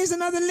here's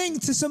another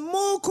link to some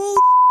more cool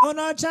on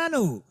our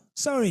channel.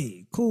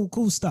 Sorry,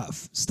 cool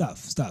stuff.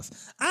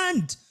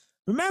 And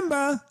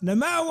remember, no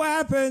matter what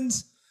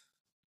happens,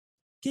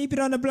 keep it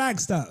on the black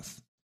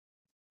stuff.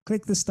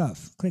 Click the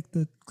stuff. Click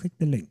the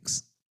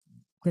links.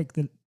 Click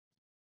the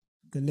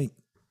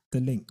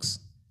links.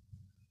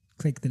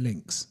 Click the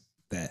links.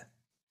 There.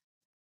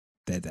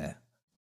 They're there.